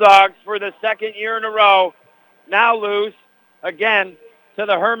Heuvelton Bulldogs for the second year in a row now lose again to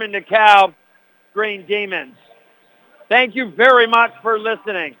the Hermon Dekalb Green Demons. Thank you very much for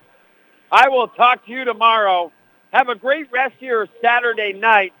listening. I will talk to you tomorrow. Have a great rest of your Saturday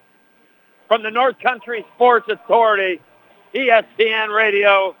night from the North Country Sports Authority. ESPN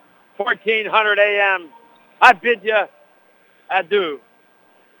Radio, 1400 AM. I bid you adieu.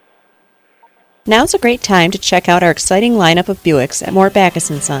 Now's a great time to check out our exciting lineup of Buicks at Mort Backus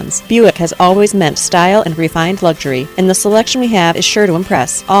 & Sons. Buick has always meant style and refined luxury, and the selection we have is sure to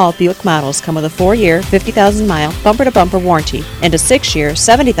impress. All Buick models come with a 4-year, 50,000-mile bumper-to-bumper warranty and a 6-year,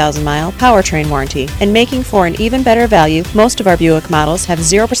 70,000-mile powertrain warranty. And making for an even better value, most of our Buick models have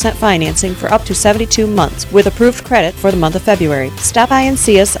 0% financing for up to 72 months with approved credit for the month of February. Stop by and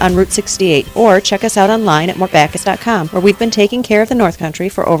see us on Route 68 or check us out online at mortbackus.com, where we've been taking care of the North Country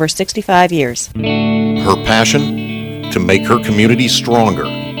for over 65 years. Her passion? To make her community stronger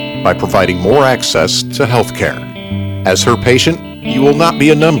by providing more access to health care. As her patient, you will not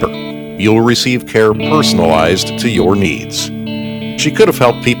be a number. You'll receive care personalized to your needs. She could have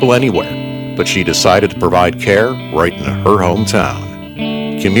helped people anywhere, but she decided to provide care right in her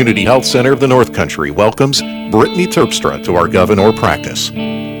hometown. Community Health Center of the North Country welcomes Brittany Terpstra to our Governor practice.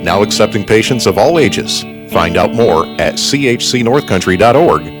 Now accepting patients of all ages. Find out more at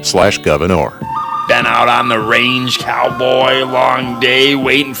chcnorthcountry.org/governor. Been out on the range, cowboy, long day,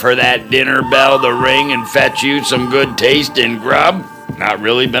 waiting for that dinner bell to ring and fetch you some good tasting grub? Not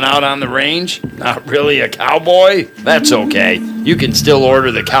really been out on the range? Not really a cowboy? That's okay. You can still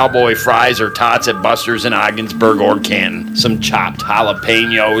order the cowboy fries or tots at Buster's in Ogdensburg or Canton. Some chopped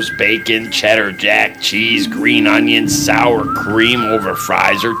jalapenos, bacon, cheddar jack, cheese, green onions, sour cream over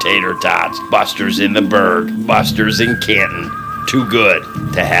fries or tater tots. Buster's in the Burg, Buster's in Canton. Too good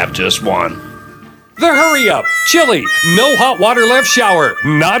to have just one. The Hurry Up, chilly, no hot water left shower,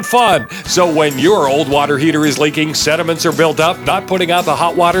 not fun. So when your old water heater is leaking, sediments are built up, not putting out the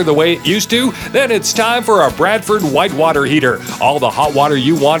hot water the way it used to, then it's time for a Bradford white water heater. All the hot water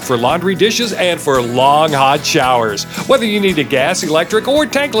you want for laundry, dishes, and for long hot showers. Whether you need a gas, electric, or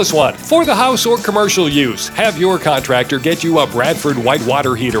tankless one, for the house or commercial use, have your contractor get you a Bradford white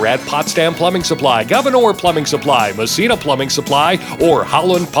water heater at Potsdam Plumbing Supply, Governor Plumbing Supply, Messina Plumbing Supply, or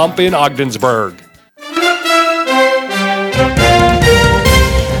Howland Pump in Ogdensburg.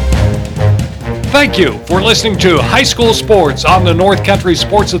 Thank you for listening to High School Sports on the North Country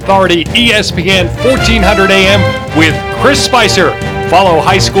Sports Authority ESPN 1400 AM with Chris Spicer. Follow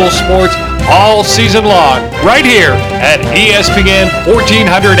high school sports all season long right here at ESPN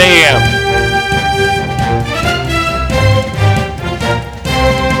 1400 AM.